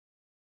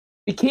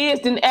 the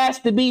kids didn't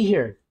ask to be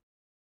here,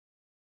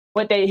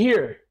 but they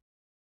here.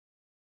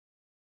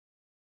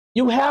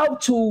 You have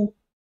to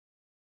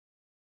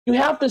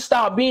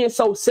stop being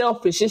so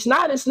selfish. It's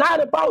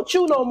not about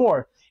you no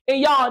more. And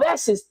y'all,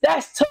 that's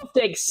tough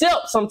to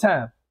accept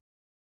sometimes.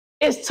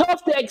 It's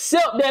tough to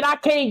accept that I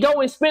can't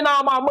go and spend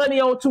all my money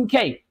on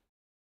 2K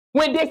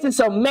when this is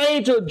a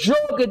major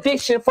drug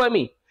addiction for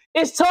me.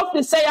 It's tough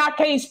to say I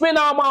can't spend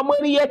all my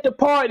money at the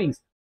parties.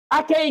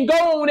 I can't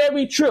go on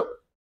every trip.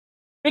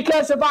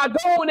 Because if I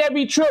go on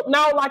every trip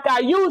now like I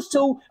used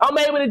to, I'm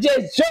able to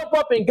just jump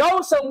up and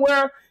go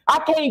somewhere. I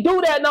can't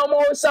do that no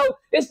more. So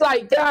it's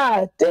like,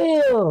 God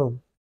damn.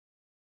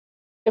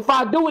 If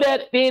I do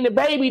that, then the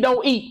baby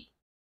don't eat.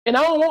 And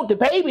I don't want the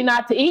baby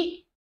not to eat.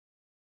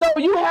 So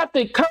you have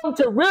to come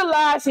to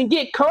realize and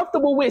get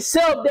comfortable with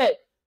self that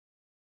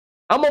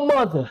I'm a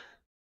mother.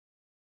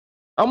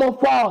 I'm a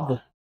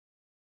father.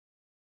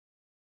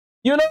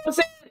 You know what I'm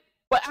saying?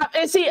 But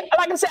and see,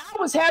 like I said, I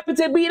was happy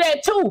to be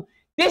that too.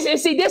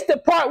 This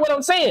the part what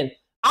I'm saying.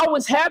 I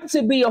was happy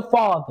to be a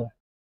father.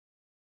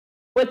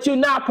 But you're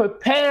not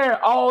prepared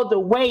all the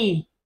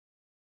way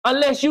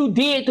unless you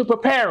did the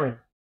preparing.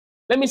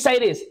 Let me say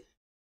this.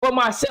 For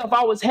myself,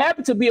 I was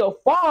happy to be a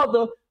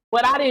father,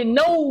 but I didn't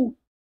know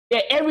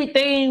that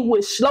everything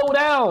would slow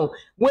down.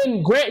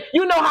 When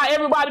you know how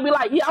everybody be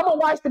like, yeah, I'm going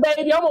to watch the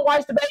baby, I'm going to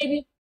watch the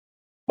baby.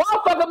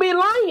 Motherfucker be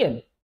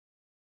lying.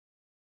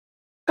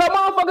 Cause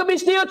motherfucker be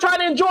still trying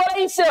to enjoy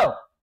themselves.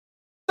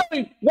 So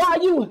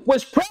while you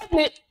was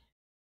pregnant,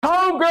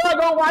 homegirl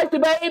gonna watch the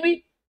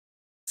baby,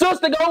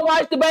 sister gonna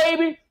watch the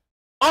baby,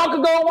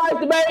 uncle gonna watch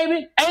the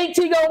baby,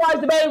 auntie gonna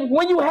watch the baby.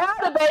 When you have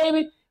the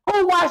baby,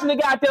 who watching the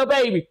goddamn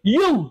baby?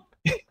 You.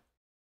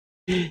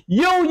 You.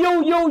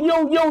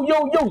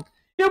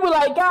 You be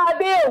like, God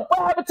damn, what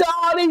happened to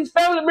all these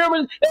family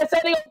members that say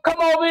they gonna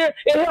come over here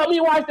and help me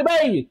watch the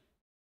baby?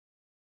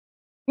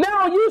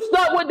 Now you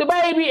stuck with the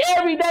baby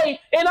every day,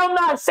 and I'm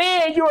not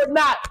saying you're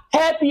not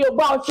happy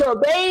about your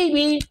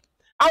baby.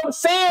 I'm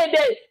saying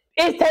that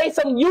it takes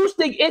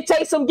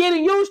some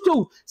getting used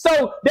to.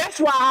 So that's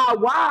why our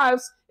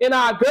wives and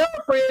our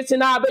girlfriends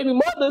and our baby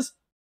mothers,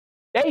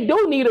 they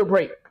do need a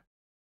break.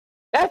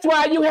 That's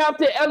why you have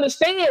to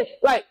understand,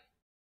 like,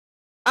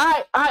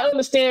 I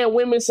understand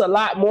women's a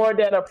lot more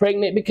that are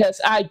pregnant because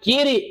I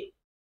get it.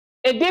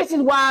 And this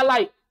is why,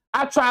 like,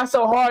 I try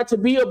so hard to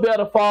be a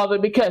better father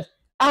because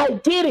I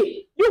get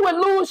it.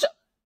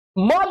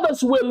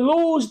 Mothers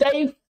will lose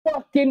their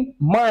fucking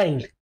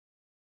mind.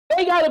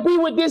 They got to be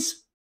with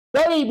this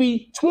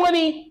baby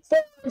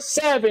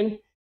 24/7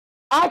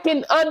 I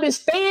can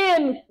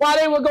understand why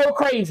they would go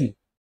crazy.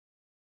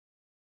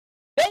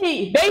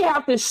 They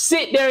have to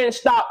sit there and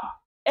stop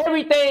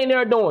everything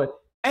they're doing.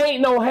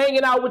 Ain't no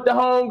hanging out with the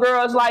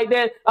homegirls like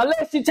that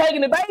unless you're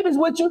taking the babies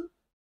with you.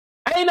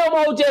 Ain't no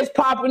more just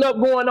popping up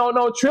going on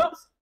no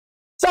trips.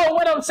 So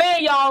what I'm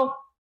saying, y'all,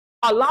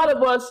 a lot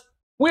of us,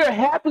 we're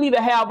happy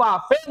to have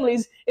our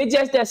families. It's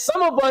just that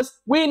some of us,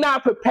 we're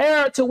not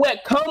prepared to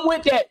what come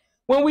with that.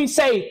 When we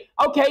say,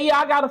 okay, yeah,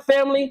 I got a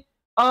family.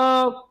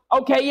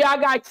 Okay, yeah, I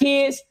got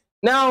kids.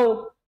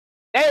 Now,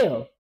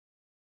 damn,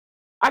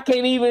 I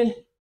can't even,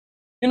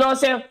 you know what I'm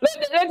saying?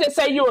 Let's just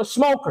say you're a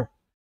smoker.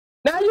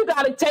 Now you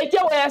got to take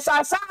your ass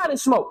outside and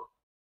smoke.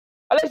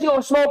 Unless you're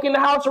going to smoke in the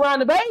house around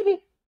the baby.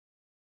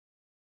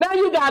 Now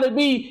you got to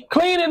be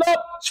cleaning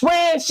up,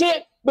 spraying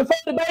shit before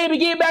the baby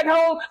get back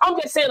home. I'm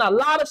just saying a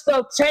lot of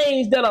stuff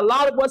changed that a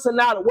lot of us are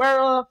not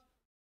aware of.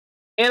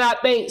 And I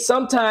think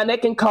sometimes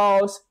that can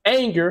cause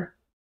anger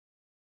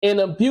and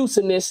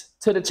abusiveness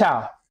to the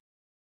child.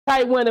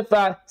 Type 1 if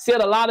I said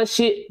a lot of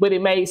shit, but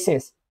it made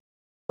sense.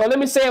 So let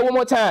me say it one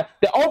more time.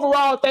 The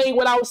overall thing,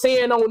 what I was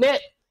saying on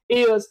that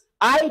is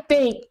I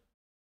think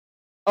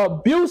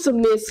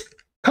abusiveness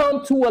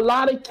comes to a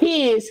lot of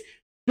kids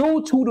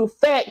due to the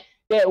fact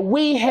that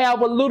we have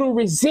a little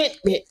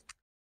resentment.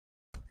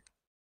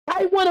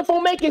 I wonder if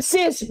I'm making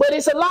sense, but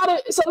it's a lot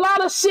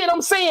of shit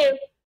I'm saying,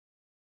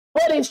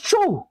 but it's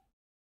true.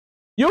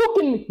 You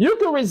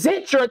can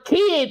resent your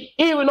kid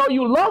even though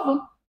you love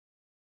them.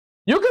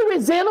 You can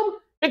resent them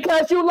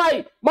because you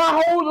like,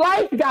 my whole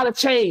life gotta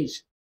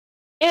change.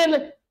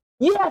 And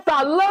yes,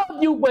 I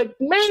love you, but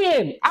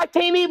man, I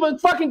can't even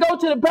fucking go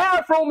to the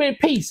bathroom in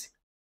peace.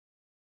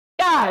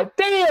 God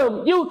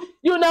damn, you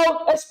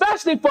know,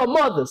 especially for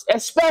mothers.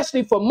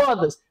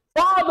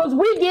 Fathers,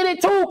 we get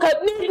it too, cause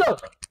nigga,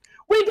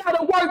 we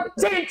gotta work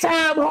 10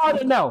 times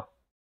harder now.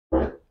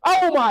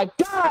 Oh my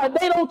God,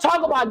 they don't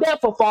talk about that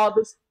for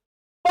fathers.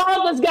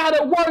 Fathers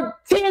gotta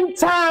work 10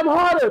 times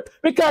harder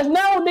because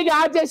now, nigga,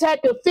 I just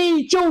had to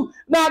feed you.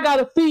 Now I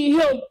gotta feed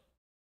him.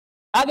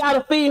 I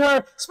gotta feed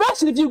her,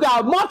 especially if you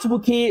got multiple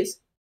kids.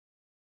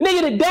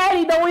 Nigga, the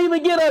daddy don't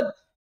even get a.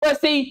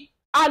 But see,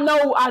 I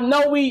know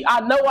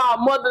our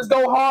mothers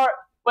go hard,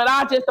 but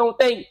I just don't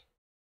think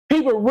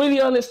people really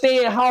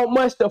understand how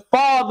much the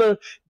father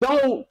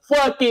don't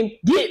fucking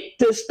get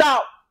to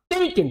stop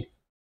thinking.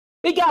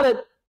 He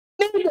gotta,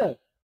 nigga.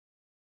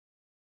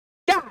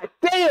 God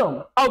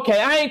damn.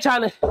 Okay, I ain't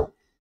trying to.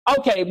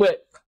 Okay,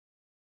 but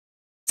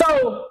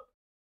so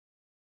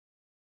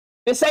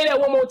to say that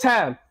one more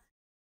time.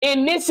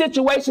 In this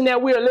situation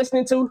that we're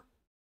listening to,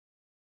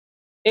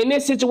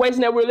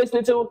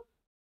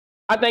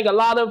 I think a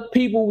lot of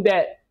people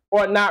that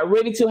are not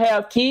ready to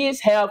have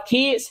kids,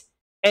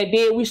 and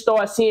then we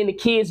start seeing the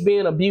kids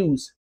being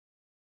abused.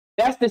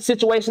 That's the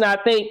situation I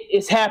think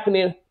is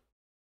happening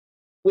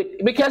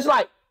with, because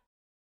like,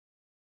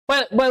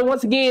 but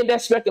once again,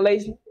 that's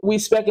speculation. We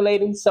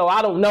speculating, so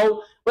I don't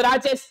know. But I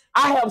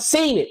have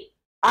seen it.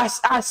 I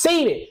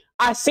seen it.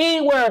 I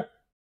seen where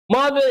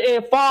mother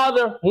and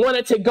father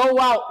wanted to go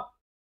out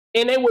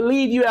and they would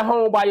leave you at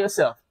home by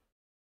yourself.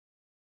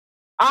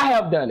 I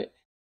have done it.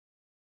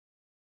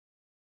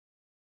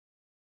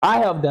 I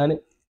have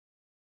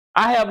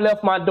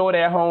left my daughter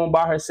at home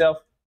by herself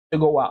to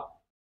go out.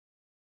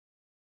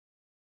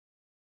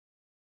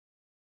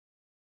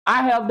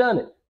 I have done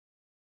it.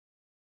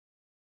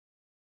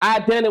 I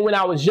done it when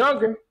I was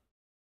younger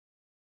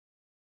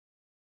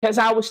because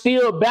I was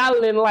still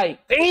battling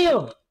like,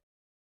 damn.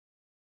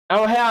 I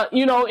don't have,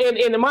 you know, and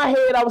in my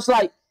head, I was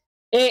like,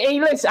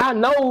 and listen, I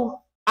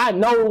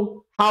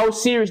know how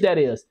serious that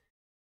is.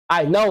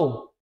 I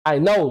know.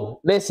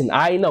 Listen,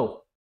 I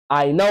know.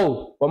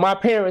 For my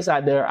parents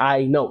out there,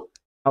 I know.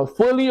 I'm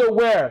fully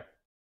aware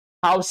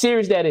how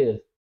serious that is.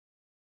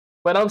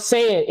 But I'm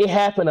saying it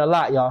happened a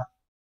lot, y'all.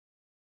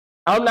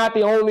 I'm not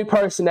the only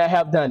person that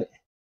have done it.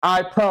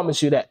 I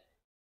promise you that.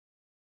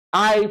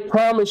 I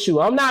promise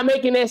you. I'm not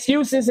making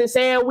excuses and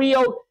saying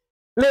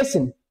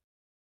listen.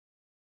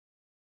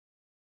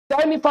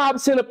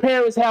 75% of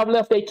parents have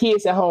left their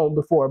kids at home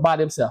before by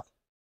themselves.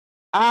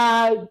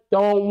 I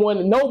don't want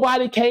to,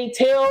 nobody can't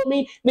tell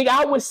me. Nigga,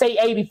 I would say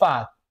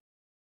 85.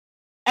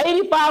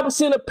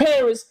 85% of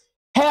parents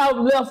have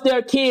left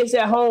their kids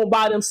at home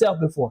by themselves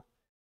before.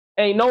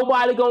 Ain't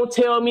nobody gonna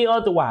tell me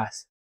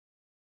otherwise.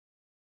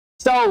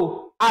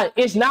 So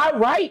it's not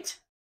right.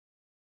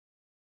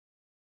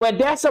 But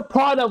that's a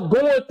part of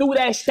going through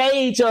that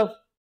stage of,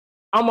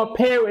 I'm a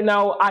parent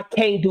now, I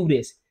can't do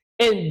this.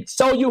 And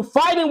so you're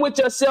fighting with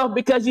yourself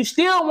because you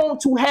still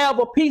want to have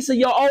a piece of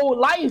your old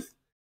life.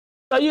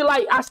 So you're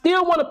like, I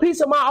still want a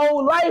piece of my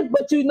old life,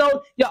 but you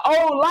know, your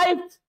old life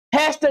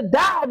has to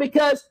die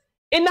because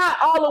it not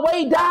all the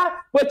way die,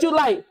 but you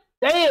like,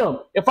 damn,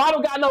 if I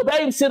don't got no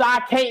babysitter, I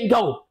can't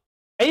go.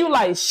 And you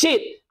like,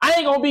 shit, I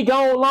ain't gonna be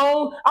gone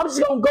long. I'm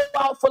just gonna go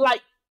out for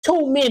like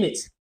 2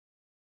 minutes.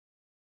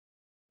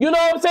 You know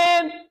what I'm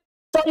saying?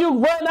 So you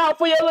run out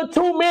for your little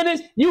 2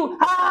 minutes,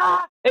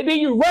 and then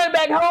you run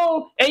back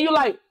home, and you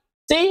like,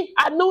 see,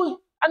 I knew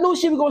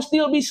she was gonna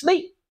still be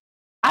asleep.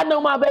 I know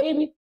my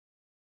baby.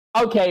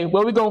 Okay,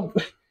 well, we're going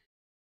to...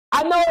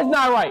 I know it's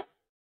not right.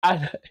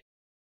 I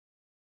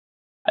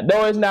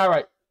know it's not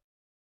right.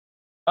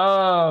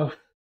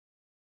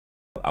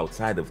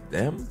 Outside of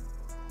them?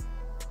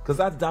 Because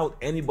I doubt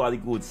anybody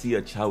would see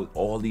a child with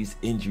all these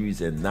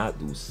injuries and not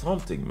do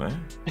something,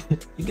 man.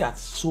 You got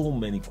so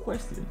many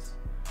questions.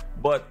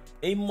 But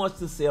ain't much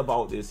to say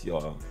about this,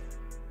 y'all.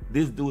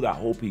 This dude, I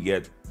hope he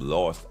get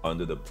lost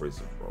under the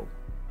prison, bro.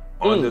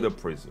 Under the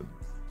prison.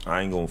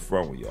 I ain't gonna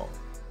front with y'all.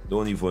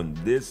 Don't even,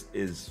 this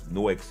is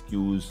no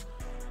excuse.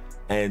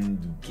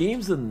 And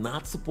games are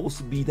not supposed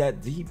to be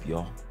that deep,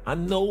 y'all. I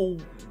know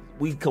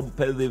we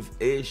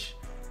competitive-ish,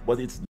 but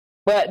it's...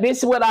 But this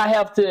is what I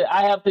have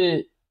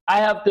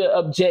to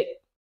object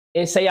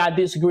and say I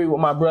disagree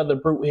with my brother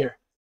Brute here.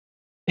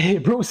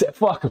 Brute said,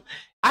 fuck him.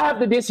 I have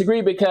to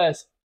disagree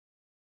because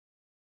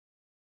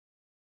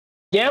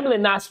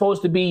gambling not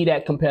supposed to be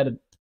that competitive.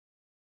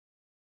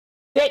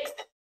 Sex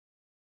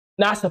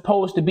not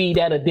supposed to be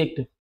that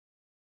addictive.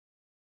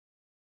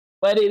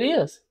 But it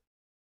is.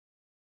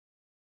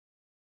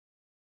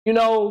 You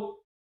know,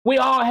 we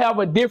all have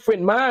a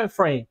different mind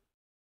frame.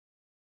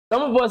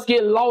 Some of us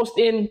get lost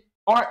in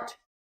art.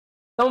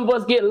 Some of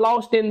us get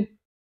lost in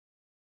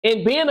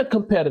being a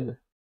competitor.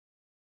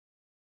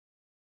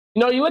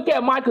 You know, you look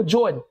at Michael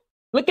Jordan.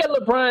 Look at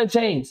LeBron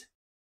James.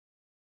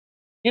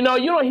 You know,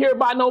 you don't hear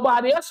about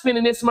nobody else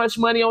spending this much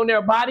money on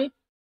their body,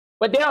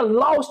 but they're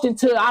lost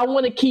into, I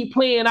want to keep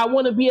playing. I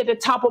want to be at the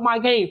top of my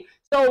game.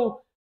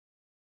 So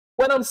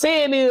what I'm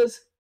saying is,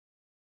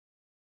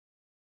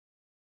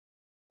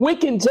 we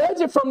can judge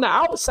it from the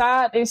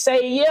outside and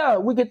say, yeah,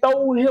 we can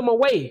throw him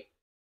away.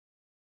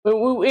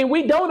 And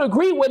we don't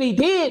agree what he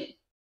did.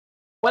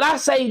 But I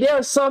say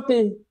there's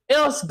something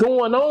else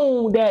going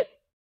on that,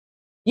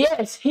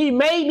 yes, he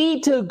may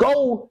need to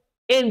go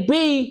and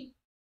be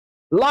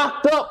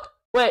locked up,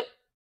 but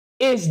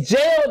is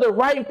jail the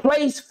right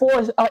place for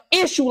an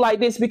issue like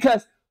this?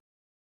 Because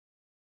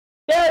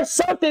there's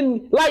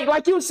something,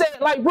 like you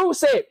said, like Bruce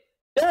said,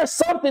 there's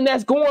something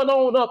that's going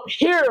on up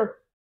here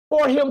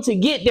for him to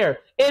get there.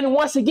 And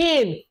once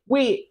again,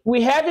 we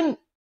haven't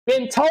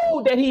been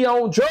told that he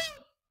on drugs,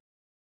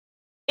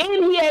 and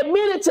he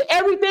admitted to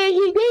everything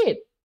he did.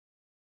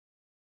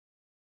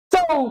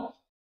 So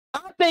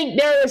I think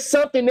there is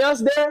something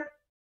else there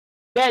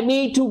that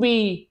need to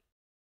be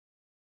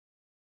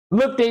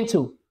looked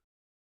into.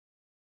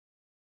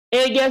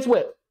 And guess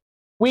what?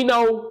 We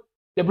know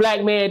the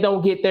black man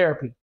don't get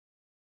therapy.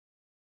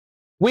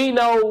 We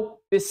know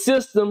the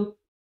system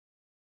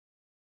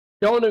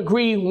don't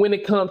agree when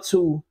it comes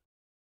to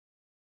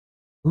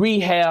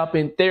rehab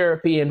and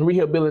therapy and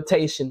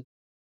rehabilitation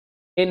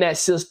in that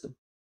system.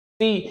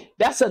 See,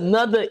 that's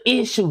another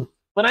issue,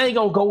 but I ain't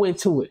gonna go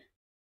into it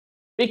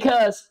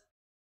because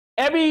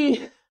I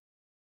ain't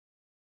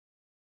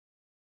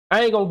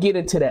gonna get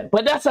into that,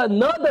 but that's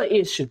another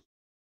issue.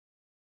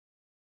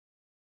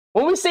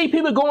 When we see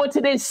people going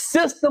to this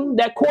system,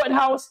 that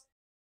courthouse,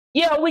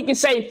 yeah, we can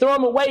say throw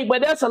them away,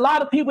 but there's a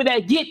lot of people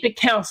that get the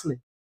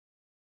counseling.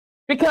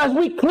 Because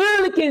we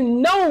clearly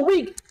can know,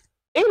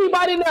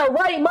 anybody in their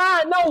right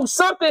mind knows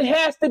something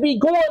has to be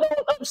going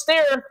on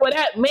upstairs for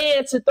that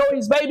man to throw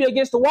his baby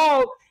against the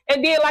wall.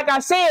 And then, like I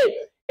said,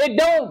 it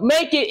don't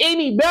make it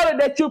any better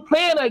that you're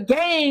playing a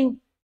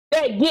game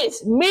that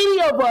gets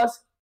many of us.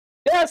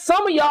 There's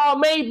some of y'all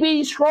may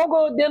be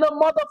stronger than a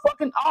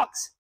motherfucking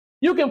ox.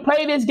 You can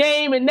play this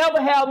game and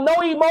never have no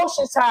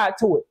emotion tied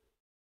to it.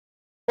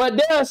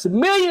 But there's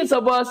millions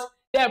of us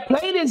that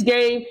play this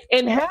game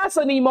and has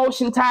an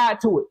emotion tied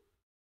to it.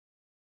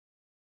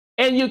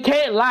 And you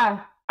can't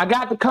lie. I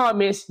got the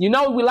comments. You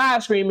know we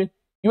live streaming.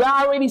 You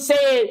already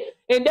said,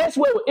 and that's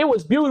what it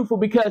was beautiful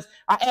because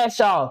I asked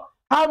y'all,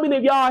 how many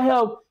of y'all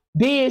have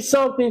did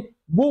something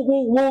whoop,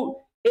 whoop, whoop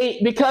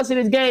because of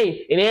this game?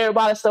 And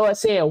everybody started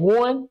saying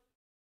 1,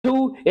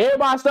 2,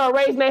 everybody started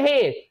raising their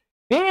hand.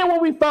 Then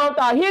when we found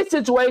out his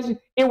situation,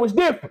 it was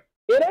different.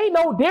 It ain't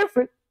no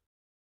different.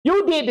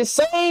 You did the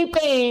same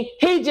thing.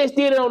 He just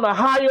did it on a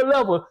higher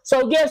level.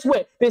 So guess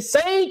what? The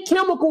same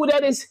chemical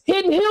that is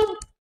hitting him,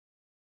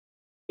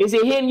 is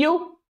it hitting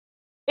you?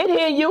 It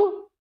hitting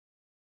you.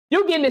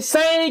 You're getting the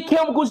same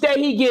chemicals that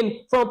he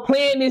getting from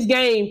playing this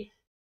game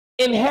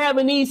and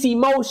having these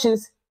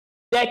emotions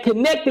that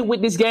connected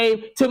with this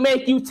game to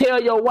make you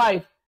tell your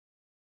wife,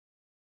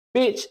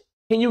 bitch,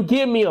 can you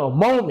give me a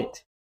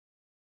moment?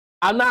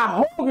 I'm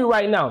not hungry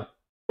right now.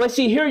 But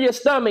she hear your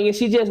stomach and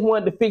she just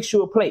wanted to fix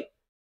you a plate.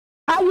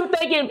 How you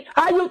think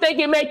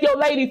it make your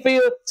lady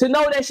feel to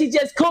know that she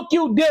just cooked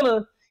you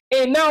dinner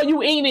and now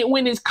you eat it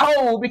when it's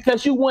cold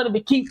because you wanted to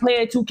keep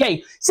playing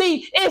 2K?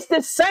 See, it's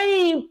the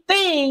same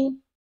thing,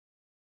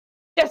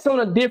 just on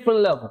a different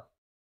level.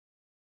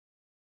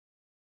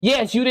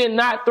 Yes, you did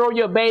not throw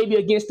your baby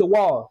against the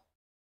wall,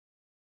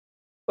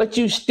 but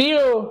you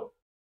still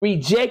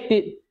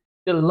rejected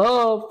the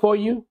love for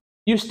you.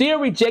 You still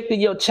rejected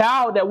your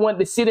child that wanted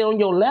to sit on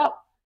your lap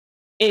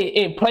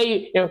and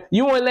play.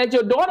 You wouldn't let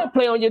your daughter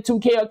play on your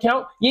 2K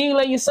account. You ain't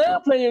let your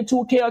son play on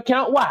your 2K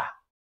account. Why?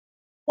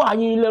 Why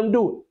you ain't let him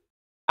do it?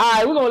 All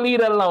right, we're going to leave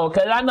that alone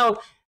because I know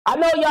I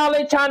know y'all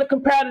ain't trying to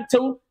compare the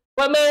two,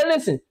 but man,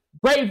 listen,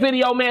 great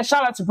video, man.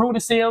 Shout out to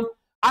Brutus Sims.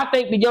 I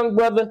think the young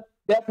brother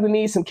definitely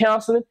needs some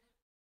counseling.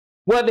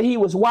 Whether he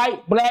was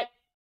white, black,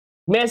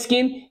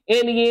 Mexican,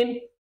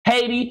 Indian,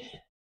 Haiti.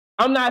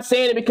 I'm not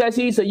saying it because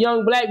he's a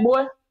young black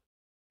boy.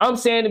 I'm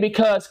saying it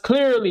because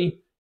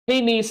clearly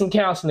he needs some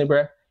counseling,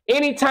 bro.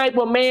 Any type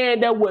of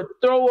man that would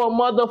throw a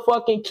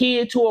motherfucking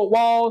kid to a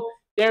wall,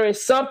 there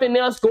is something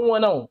else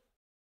going on.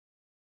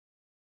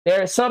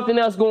 There is something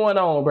else going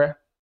on, bro.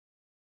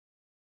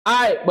 All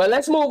right, but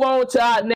let's move on to our next.